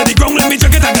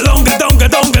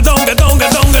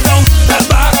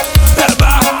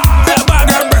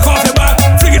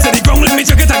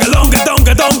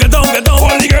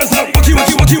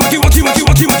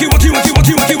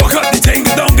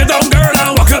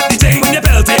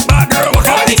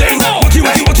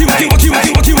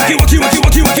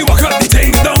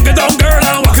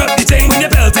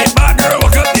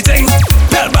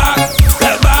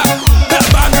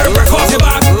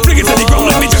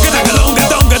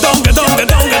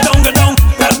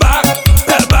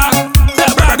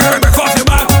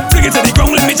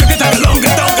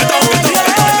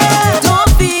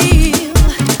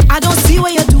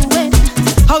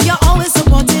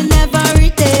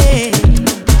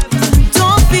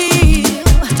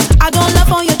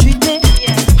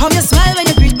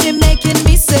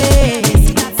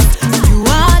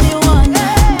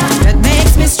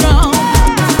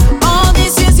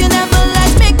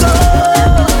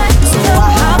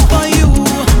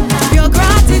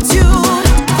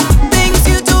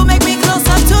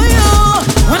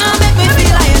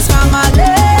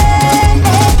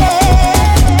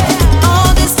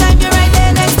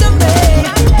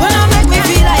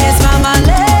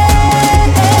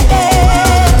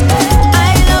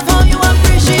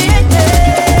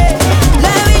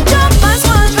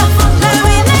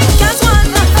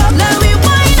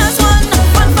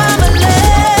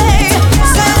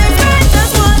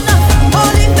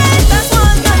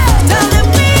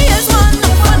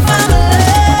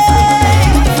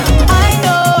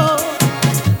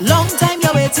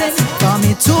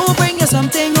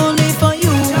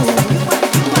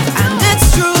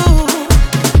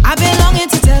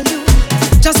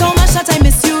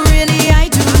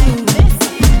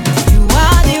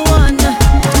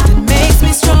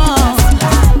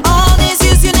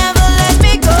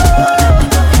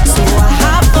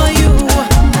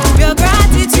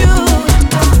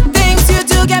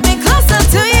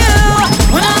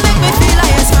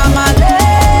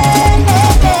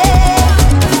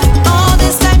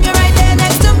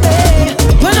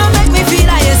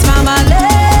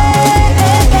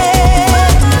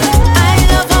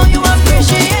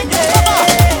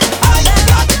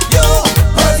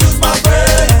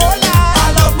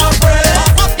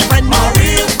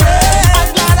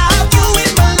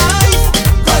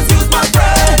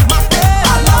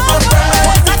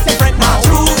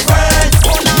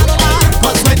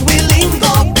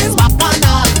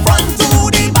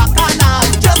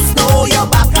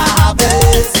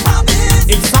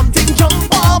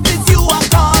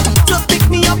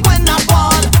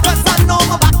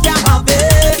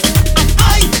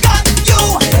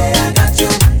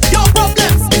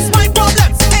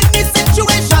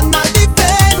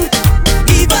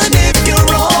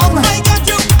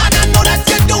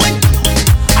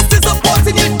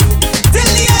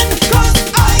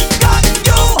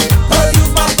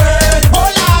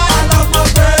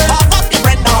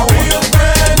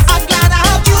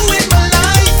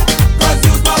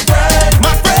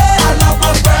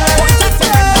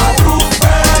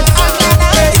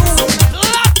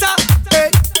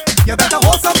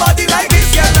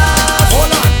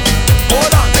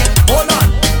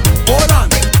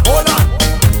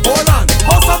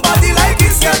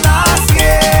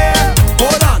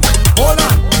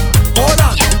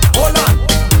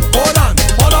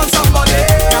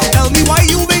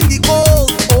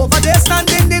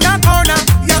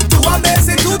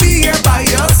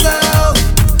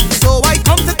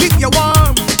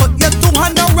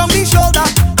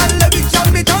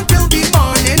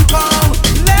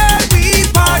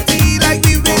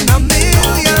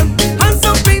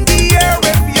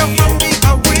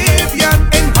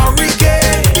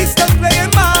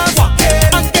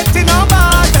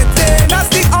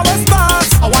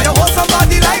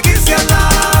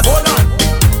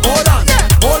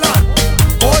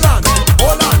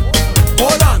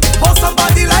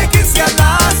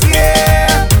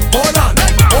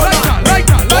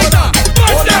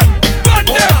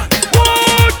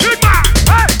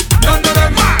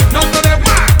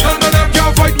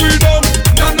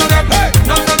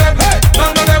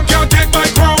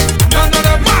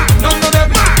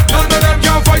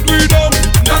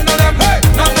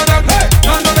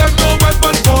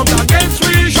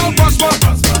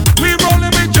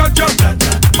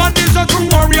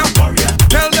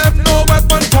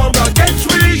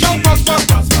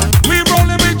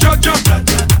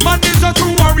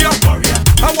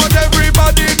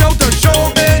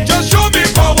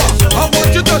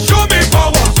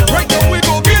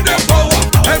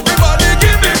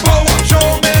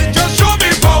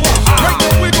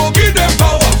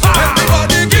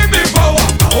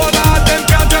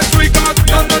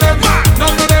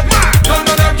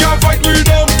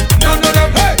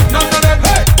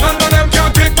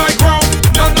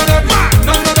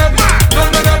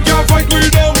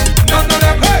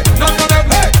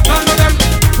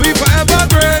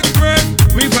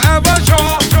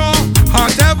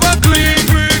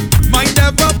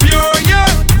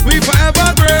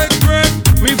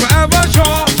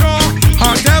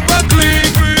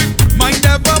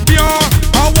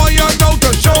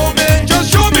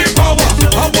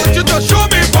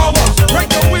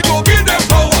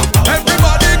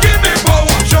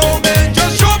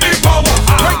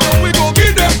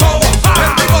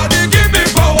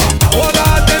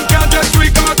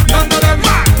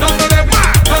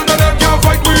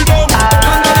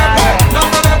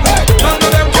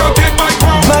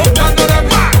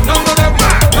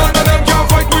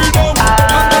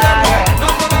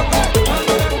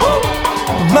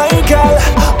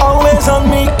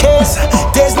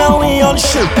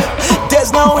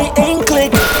 There's no we ain't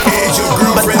click. Here's your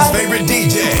girlfriend's favorite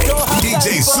DJ,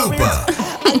 DJ Super.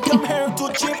 I come here to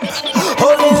chip.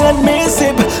 Only let me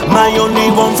sip. My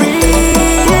only one free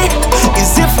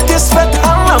is if this fat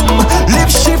haram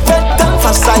live she fat and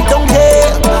fast. I don't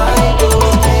care.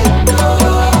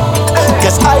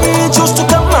 Guess I choose to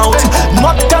come out,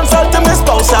 not consult my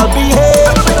spouse. I'll be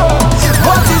here.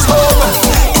 What is home?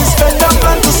 Is better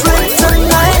plan to sleep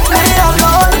tonight. Me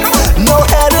alone. No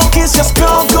headache, it's just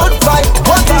pure good vibe.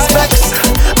 What is vex?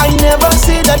 I never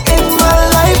see that in my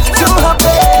life. To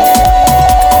happy.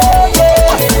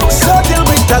 So deal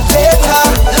with that later.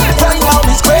 Right now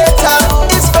is greater.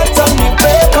 It's better me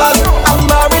papers. I'm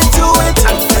married to it.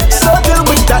 So deal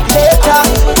with that later.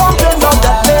 Complain about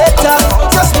that later.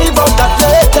 Just leave out that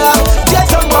later. Get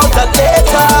on about that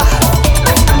later.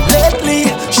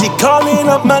 Lately, she calling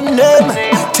up my name.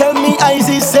 Tell me I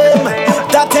the same.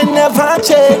 That can never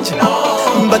change.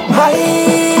 But my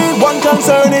one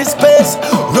concern is space.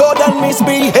 Road and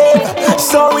misbehave.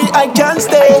 Sorry I can't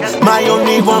stay. My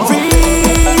only one free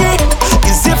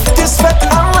is if this fat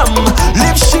haram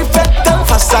live she fat and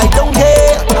fast. I don't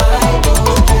care.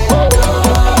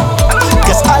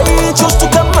 Guess I choose to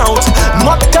come out,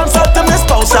 not consult my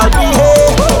spouse. I'll be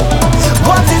here.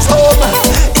 What is home?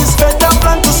 Is better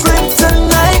plan to sleep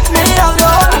tonight. Me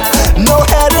alone. No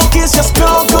headache, it's just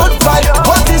pure good vibe.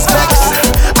 What is vex?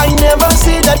 I never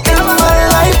see that in my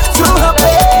life. To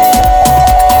happy.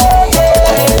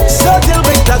 So deal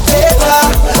with that later.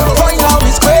 Right now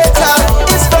is greater.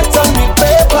 It's better me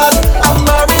papers. I'm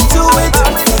married to it.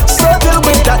 So deal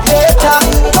with that later.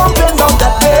 Complain about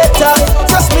that later.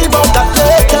 Just leave out that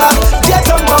later. Get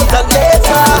on about that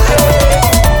later.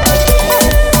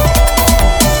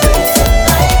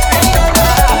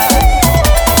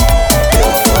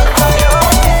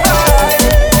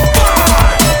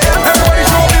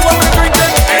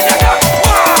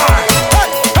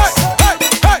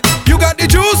 You got the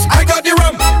juice, I got the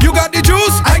rum. You got the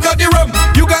juice, I got the rum.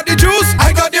 You got the juice,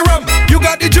 I got the rum. You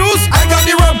got the juice, I got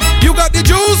the rum. You got the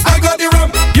juice, I got the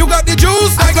rum. You got the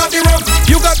juice, I got the rum.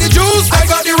 You got the juice, I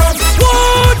got the rum.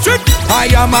 Watch it. I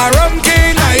am a rum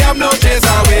king, I am no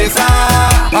chaser waster.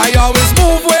 I always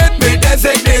move with me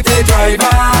designated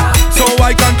driver, so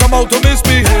I can come out to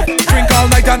misbehave. Drink all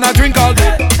night and I drink all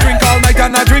day. Drink all night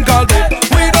and I drink all day.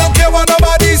 We don't care what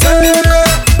nobody say.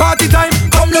 Party time,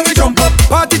 come let me jump up.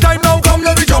 Party time now, come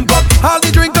let me jump up. All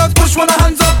the drinkers push one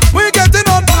hands up. We getting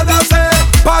on bad I say.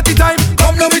 Party time,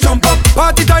 come let me jump up.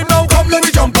 Party time now, come let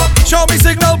me jump up. Show me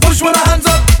signal, push one hands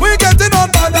up. We getting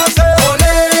on bad I say. Ole,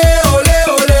 ole,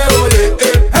 ole, ole,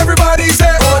 eh. Everybody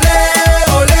say ole,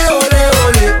 ole, ole,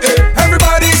 ole, eh.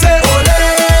 Everybody say ole,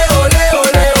 ole,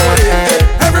 ole, ole,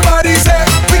 eh. Everybody say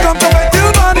we come to wait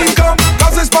till morning come,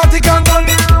 'cause this party can't done.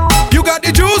 You got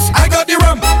the juice, I got the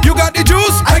rum. You got the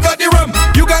juice, I got the rum.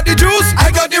 You got the juice,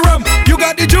 I got the rum. You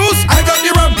got the juice, I got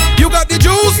the rum. You got the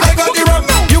juice, I got the rum.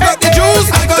 You got the juice,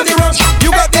 I got the rum.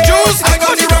 You got the juice, I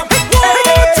got the rum.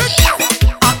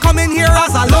 I come in here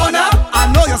as a loner.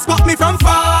 I know you spot me from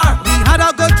far. We had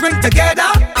a good drink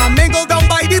together and mingle down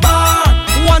by the bar.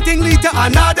 One thing lead to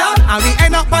another, and we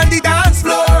end up on the dance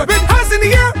floor. With hands in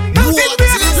the air, melting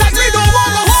beer, like we don't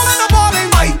want a hole in the ball.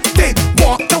 I did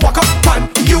want to walk up on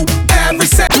you every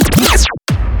second.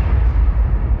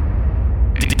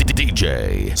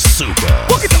 DJ Super.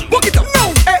 Walk it up,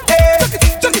 no. Hey, hey.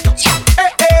 Chuck it up,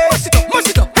 hey, hey. Mash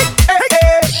it up, hey,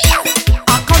 hey.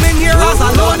 I come in here as a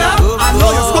loner. I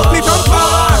know you spot me from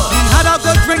far. We had a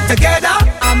good drink together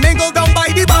and mingle down by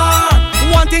the bar.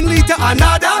 One thing lead to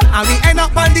another, and we end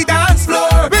up on the dance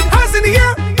floor. With hands in the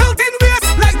air, melting waist,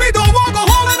 like we don't want a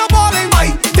hole in the ball.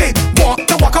 I did want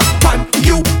to walk up on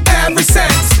you every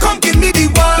sense. Come give me the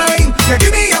wine, yeah,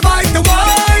 give me a bite the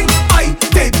wine. I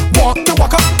did want to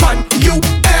walk up on you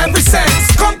every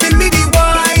sense. Come give me the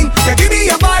wine, yeah, give me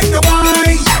a bite the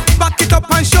wine. Back it up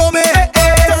and show me, hey,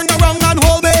 hey. Turn around and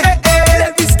hold me, hey, hey.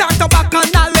 Let me start the back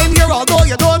and I'll lane here, although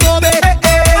you don't know me, hey,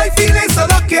 hey. I'm feeling so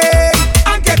lucky,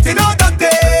 I'm getting all the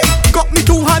day. Got me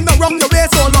two hands around your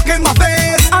waist, so look in my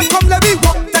face. And come let me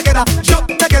walk together, jump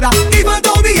together. Even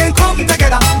though we ain't come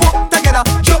together, walk together,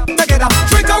 jump together.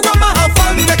 Drink a rum and have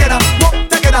fun together, walk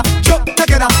together, jump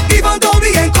together. Even though we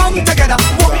ain't come together,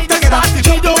 walk together,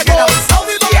 jump together.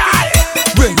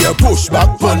 When you push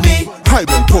back on me, I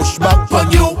will push back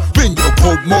on you. When you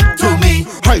come up to me,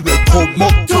 I will come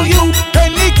up to you.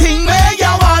 Anything where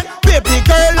you want, baby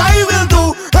girl, I will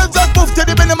do. And just move to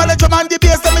the minimum and drum and the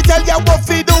bass. Let me tell you what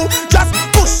we do. Just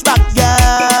push back,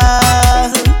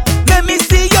 yeah. Let me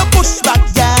see you push back,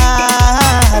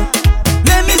 yeah.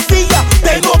 Let me see you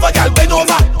bend over, girl, bend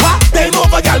over. What? Bend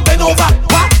over, girl, bend over.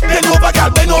 What? Bend over, girl,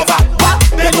 bend over. What?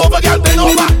 Bend over, girl, bend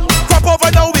over.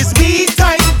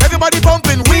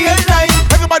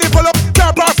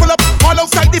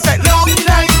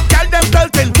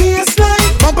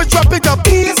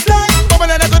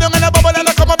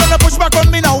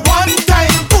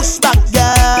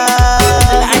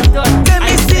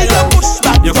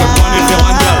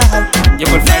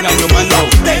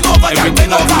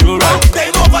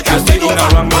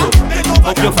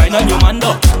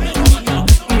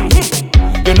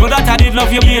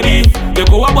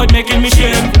 avoid making me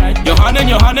shame. You're hunting,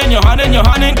 you're hunting, you're hunting, you're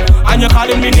hunting, and you're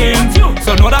calling me names.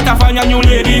 So know that I find a new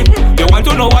lady. You want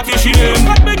to know what is she name?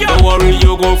 Don't worry,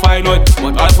 you go find out.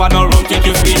 But I'll find out wrong, take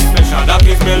your feet. Special that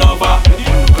is me lover.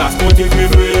 Class code is me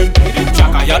brain.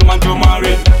 Jack I had man to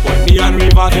marry, but me and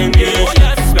Rivers engaged.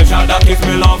 Special that is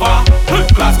me lover.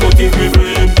 Class code is me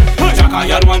brain. Jack I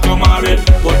had man to marry,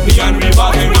 but me and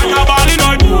Rivers engaged. I'm balling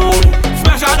on moon.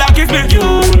 Special that is me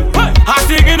tune. I'm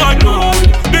singing on moon.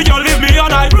 Did you leave me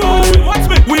on I road?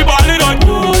 We balling on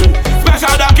moon.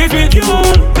 Special that is me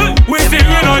tune. We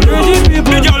singing on moon.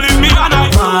 Did you leave me on I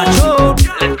road?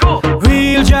 Let's go.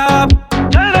 Real job.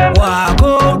 Walk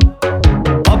out.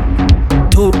 Up,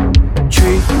 2,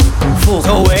 3, 4.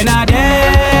 So when I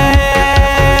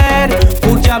dead,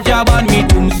 put jab on me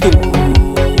tombstone.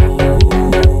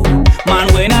 Man,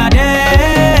 when I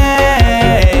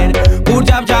dead, put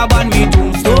jab on me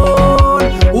tombstone.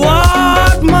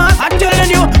 What man? I'm telling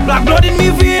you, black blood in me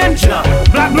vein,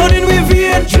 black blood in me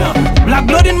vein, black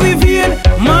blood in me vein.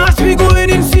 Mass we going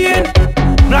insane.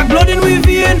 Black blood in me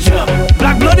vein,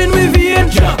 black blood in me vein,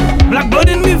 black blood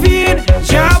in me vein.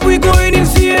 Jab we going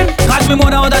insane. Cause me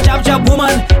mother was a jab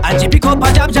woman, and she pick up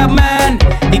a jab man.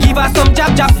 He give her some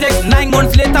jab sex. 9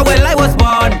 months later, well I was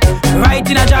born, right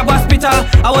in a jab hospital.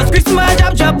 I was Christmas my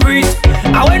jab priest.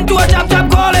 I went to a jab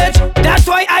college. That's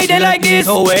why I did like this.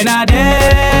 So when I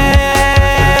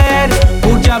dead,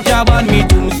 put jab on me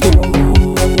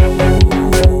tombstone.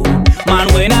 Man,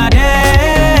 when I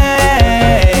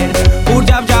dead, put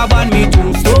jab on me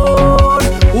tombstone.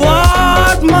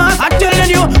 What man? I'm telling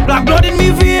you, black blood in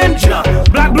me vein,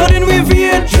 black blood in me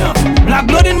vein, black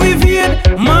blood in me vein.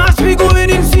 Mass we going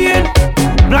insane.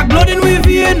 Black blood in me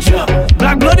vein,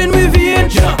 black blood in me vein,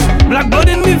 black blood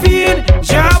in me vein.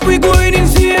 Jab we going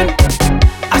insane.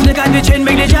 As the kind of chain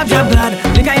make the jab glad.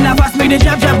 The kind of fast make the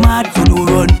jab mad. So do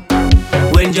run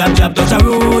when jab touch a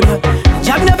road.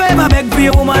 Jab never ever beg for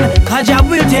a woman, cause jab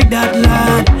will take that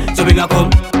lad. So bring a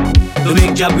come to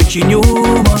make jab rich in your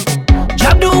woman.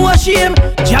 Jab don't wash shame,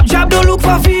 jab don't look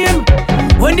for fame.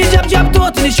 When the jab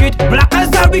taught in the street, black as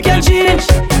that we can change.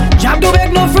 Jab don't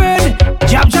beg no friend,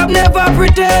 jab never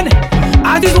pretend.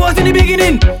 As it was in the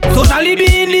beginning, so shall it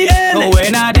be in the end. So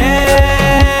when I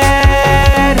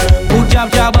dead, put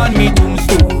jab on me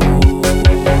tombstone.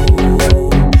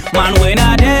 Man, when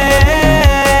I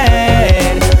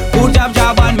dead, put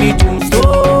jab on me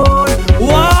tombstone.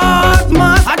 What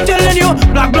man? I'm telling you,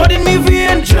 black blood in me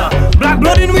vein, black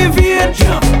blood in me vein,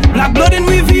 black blood in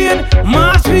me vein.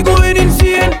 Mass we going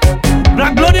insane.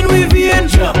 Black blood in me vein,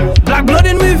 black blood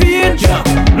in me vein,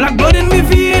 black blood in me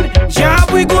vein.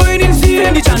 Jab we going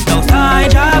insane. The chant of sign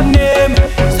jab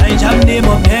name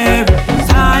up there.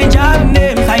 Sign jab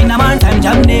name, sign a man, sign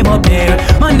jab name up there.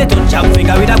 Man they touch jab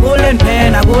finger with a golden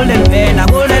pen, a golden pen, a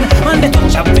golden. Man they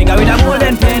touch jab finger with a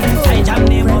golden pen. Sign jab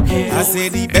name up there. I say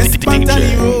the best part of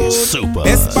the road,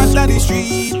 best part of the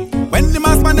street. When the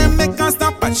mass man them make us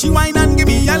stop and she whine and give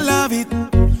me, I love it.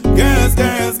 Girls,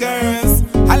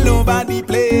 all over the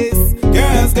place.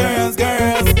 Girls,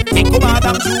 think about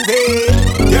them today.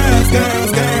 Girls,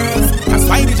 that's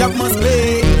why the job must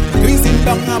play. Greasing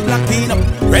down and blacking up,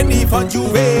 ready for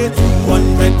Juve.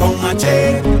 100 pound a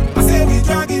chain. I say we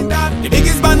dragging that. The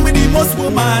biggest band with the most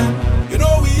woman. You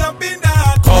know we up in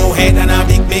that. Cow head and a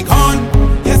big horn.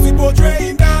 Yes, we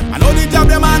portraying that. I know the job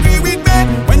them agree with me.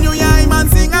 When you hear him and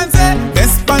sing and say,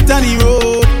 best part of the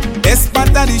road, best part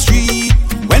of the street.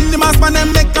 When the mass man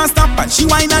them make us stop and she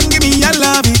whine and give me, I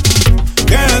love it.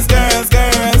 Girls,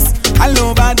 all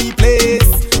over the place.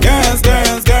 Girls,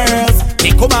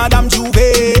 think of Madame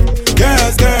Juve.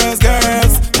 Girls,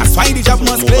 that's why the job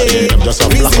must play. Just a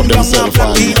black up themselves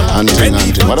and ting.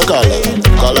 What do you call it?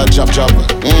 Call that jab. A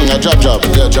jab.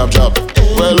 Yeah, jab.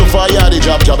 Well, look for ya the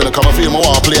jab and come and feel me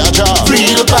want play a job.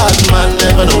 Real bad man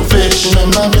never no fish.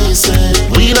 Remember me say,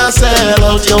 we not sell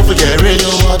out, you forget rich.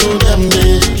 You what do them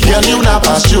day? Can you not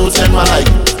pass you 10 man like?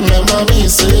 Remember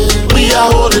me say, we are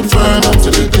holding firm up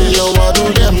to the day. You what do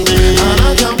them day? And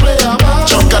I can play a match.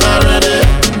 Junk and already,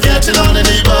 getting on in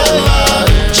the ball.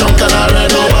 Junk and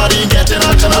already, nobody getting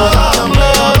on tonight.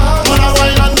 When I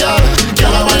wine on girl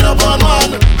I wine up on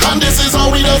man. And this is how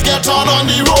we just get on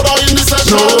the road or in the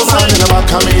session. No man in the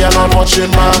back of me, I'm not watching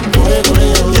man.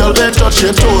 Y'all better touch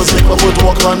your toes, make my foot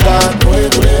walk on that.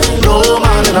 No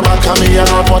man in the back of me, I'm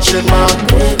not watching man.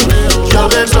 Y'all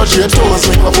better touch your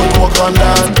toes, make my foot walk on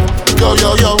that.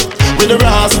 Yo, with the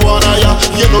brass one ya.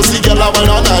 You know see girl a wine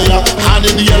on ya. Hand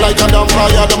in the air like a damn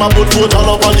fire. Them a put foot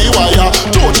all over the wire.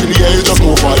 Touch in the air, just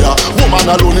no fire. Woman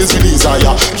alone is the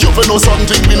desire. You fi know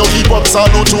something, me no keep up.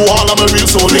 Salute to all of my real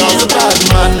soldiers. Real bad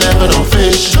man never no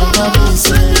fish.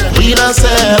 We not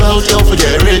sell out, you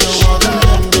forget rich.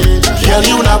 Girl,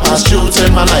 you not pass through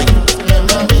 10 man like.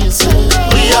 Remember me say,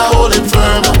 we are holding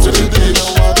firm up to the ditch.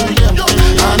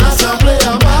 And as I play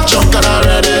a match, junk and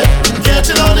already,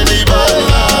 getting on in the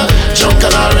ball. Junk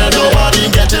and already, nobody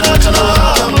getting out to no.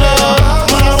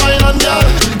 Man a wine on girl,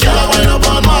 girl a wine up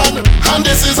on man. And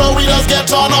this is how we just get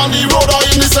on the road or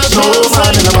in the session. No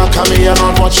man in the back of me and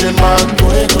not watching man.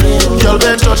 Girl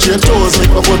bend touch your toes,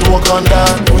 make my foot walk on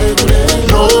that.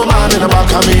 No man in the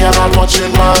back of me and not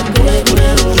watching man.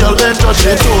 Girl bend touch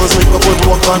your toes, make my foot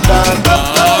walk on that.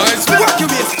 Work your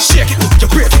waist, shake it, you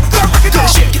break it.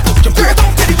 Shake it, you break it.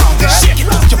 Shake it,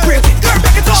 you break it.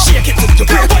 Shake it, you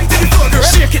break it.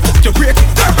 Shake it, you break it.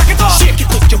 Shake it,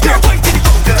 you break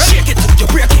it. Shake it, you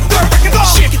break it.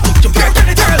 Shake it, you break it.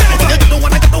 Don't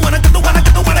wanna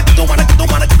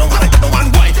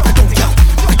wine.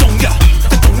 Don't ya.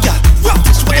 Rock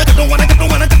this way. Don't wanna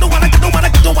wine.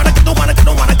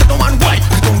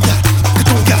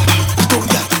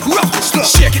 Rock this way.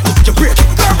 Shake it, you break it.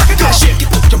 Shake it,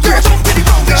 you break it.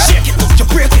 Shake it, you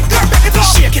break it.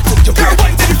 Shake it, you break it.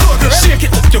 Shake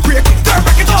it, you break it.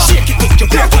 Shake it, you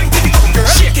break it.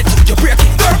 Shake it, you break it.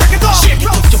 Shake it,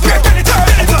 you break it.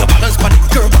 Balance on it,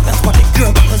 girl. Balance on it,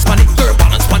 girl. Balance on it, girl.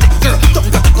 Balance on it, girl. Don't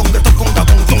got to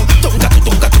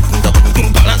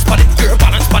balance on it, girl.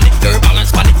 Balance on it, girl.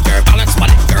 Balance on it, girl. Balance on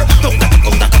it, girl. Don't got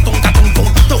to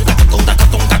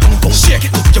shake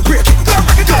it, you break it.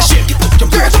 Shake it, you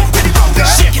break it.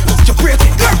 Shake it, you break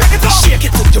it. Shake it,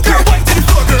 you break it.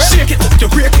 Shake it, you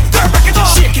break it.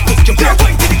 Shake it, you break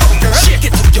it. Shake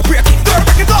it, you break it.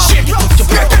 Shake it, you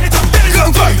break it.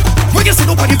 Girl, right. When you see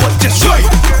nobody but just right.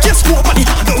 Just go up on the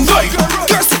handle, right.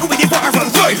 Girl, sit with the bar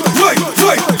and right.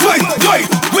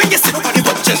 When you see nobody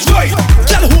but just right.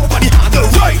 Girl, hold on the handle,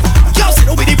 right. Girl, sit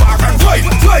with the bar and right.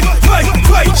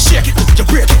 Shake it, you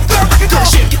break it.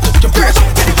 Shake it, you break it.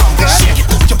 Shake it, you break it. Shake it,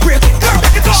 you break it.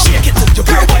 Shake it, you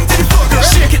break it.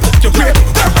 Shake it, you break it.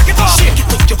 Shake it,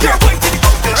 you break it.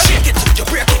 Shake it, you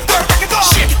break it.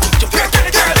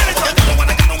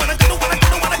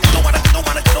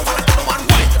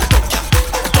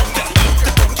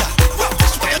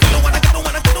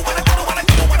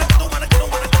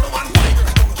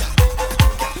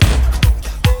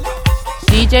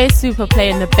 DJ Super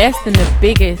playing the best and the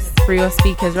biggest through your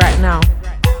speakers right now.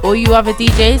 All you other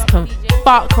DJs can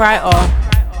fuck right off.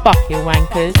 Fucking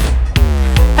wankers.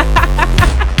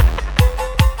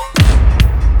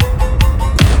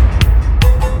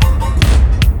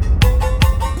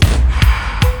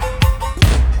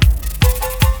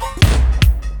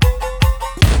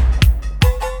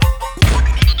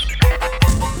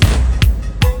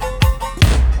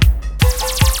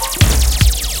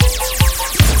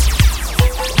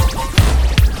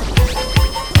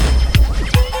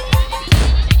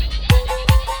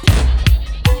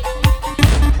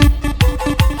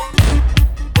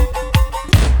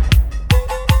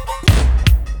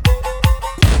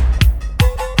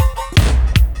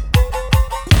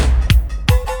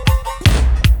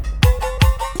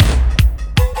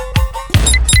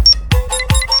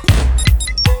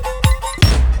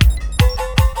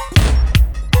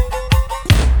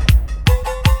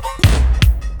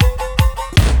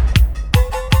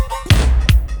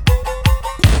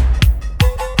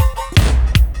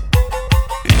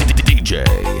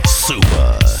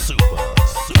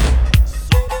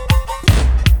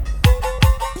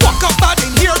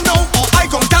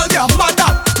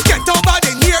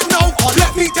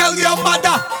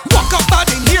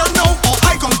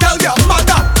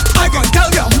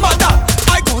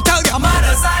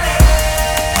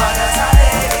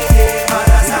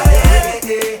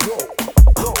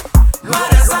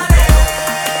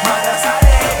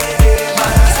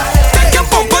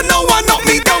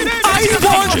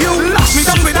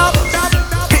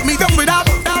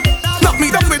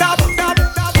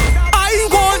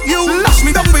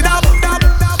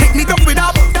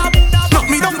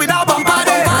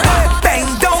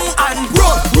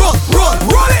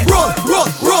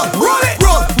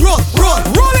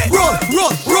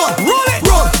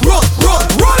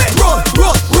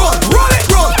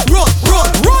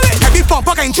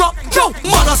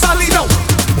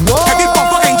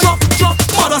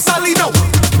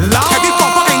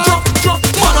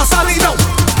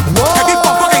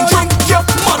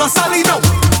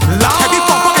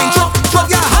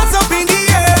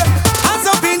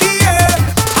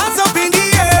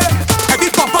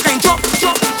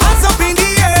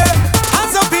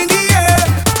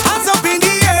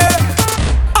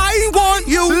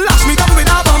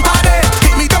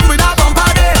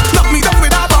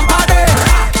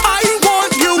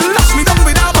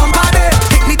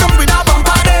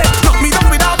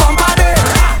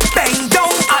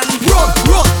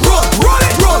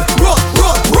 Roll,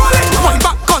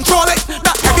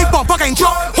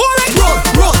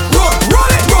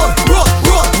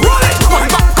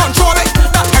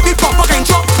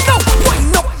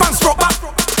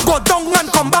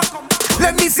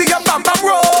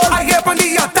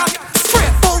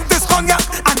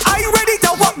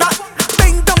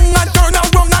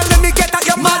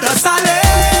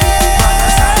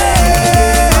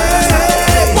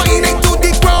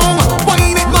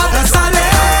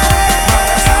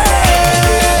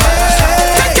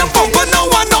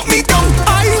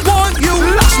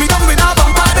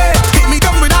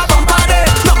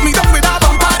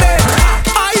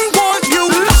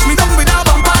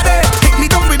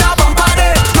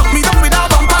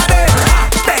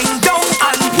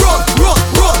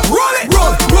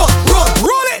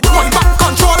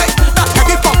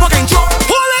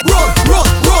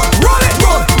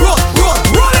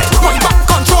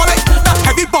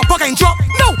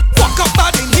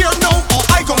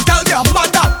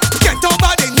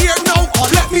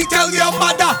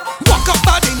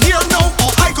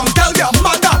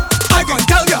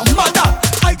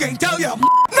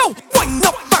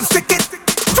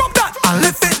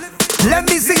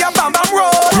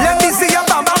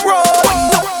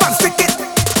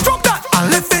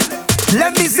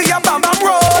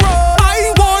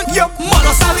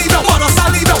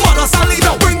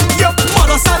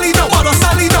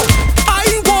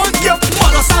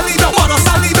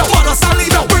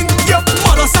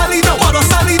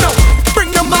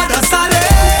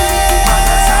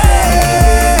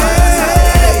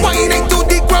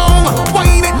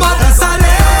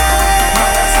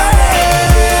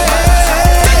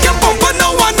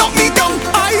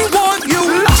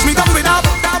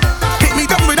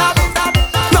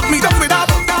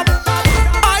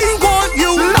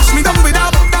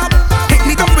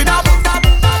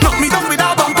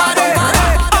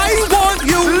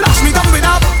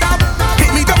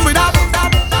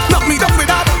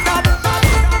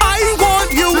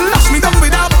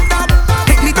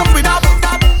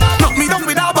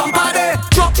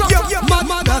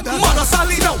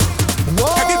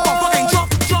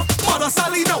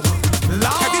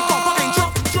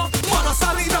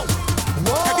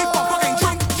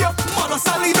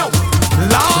 wine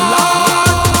now.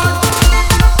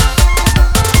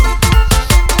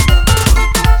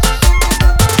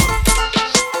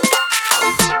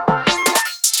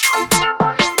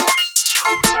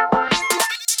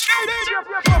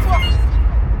 Lord.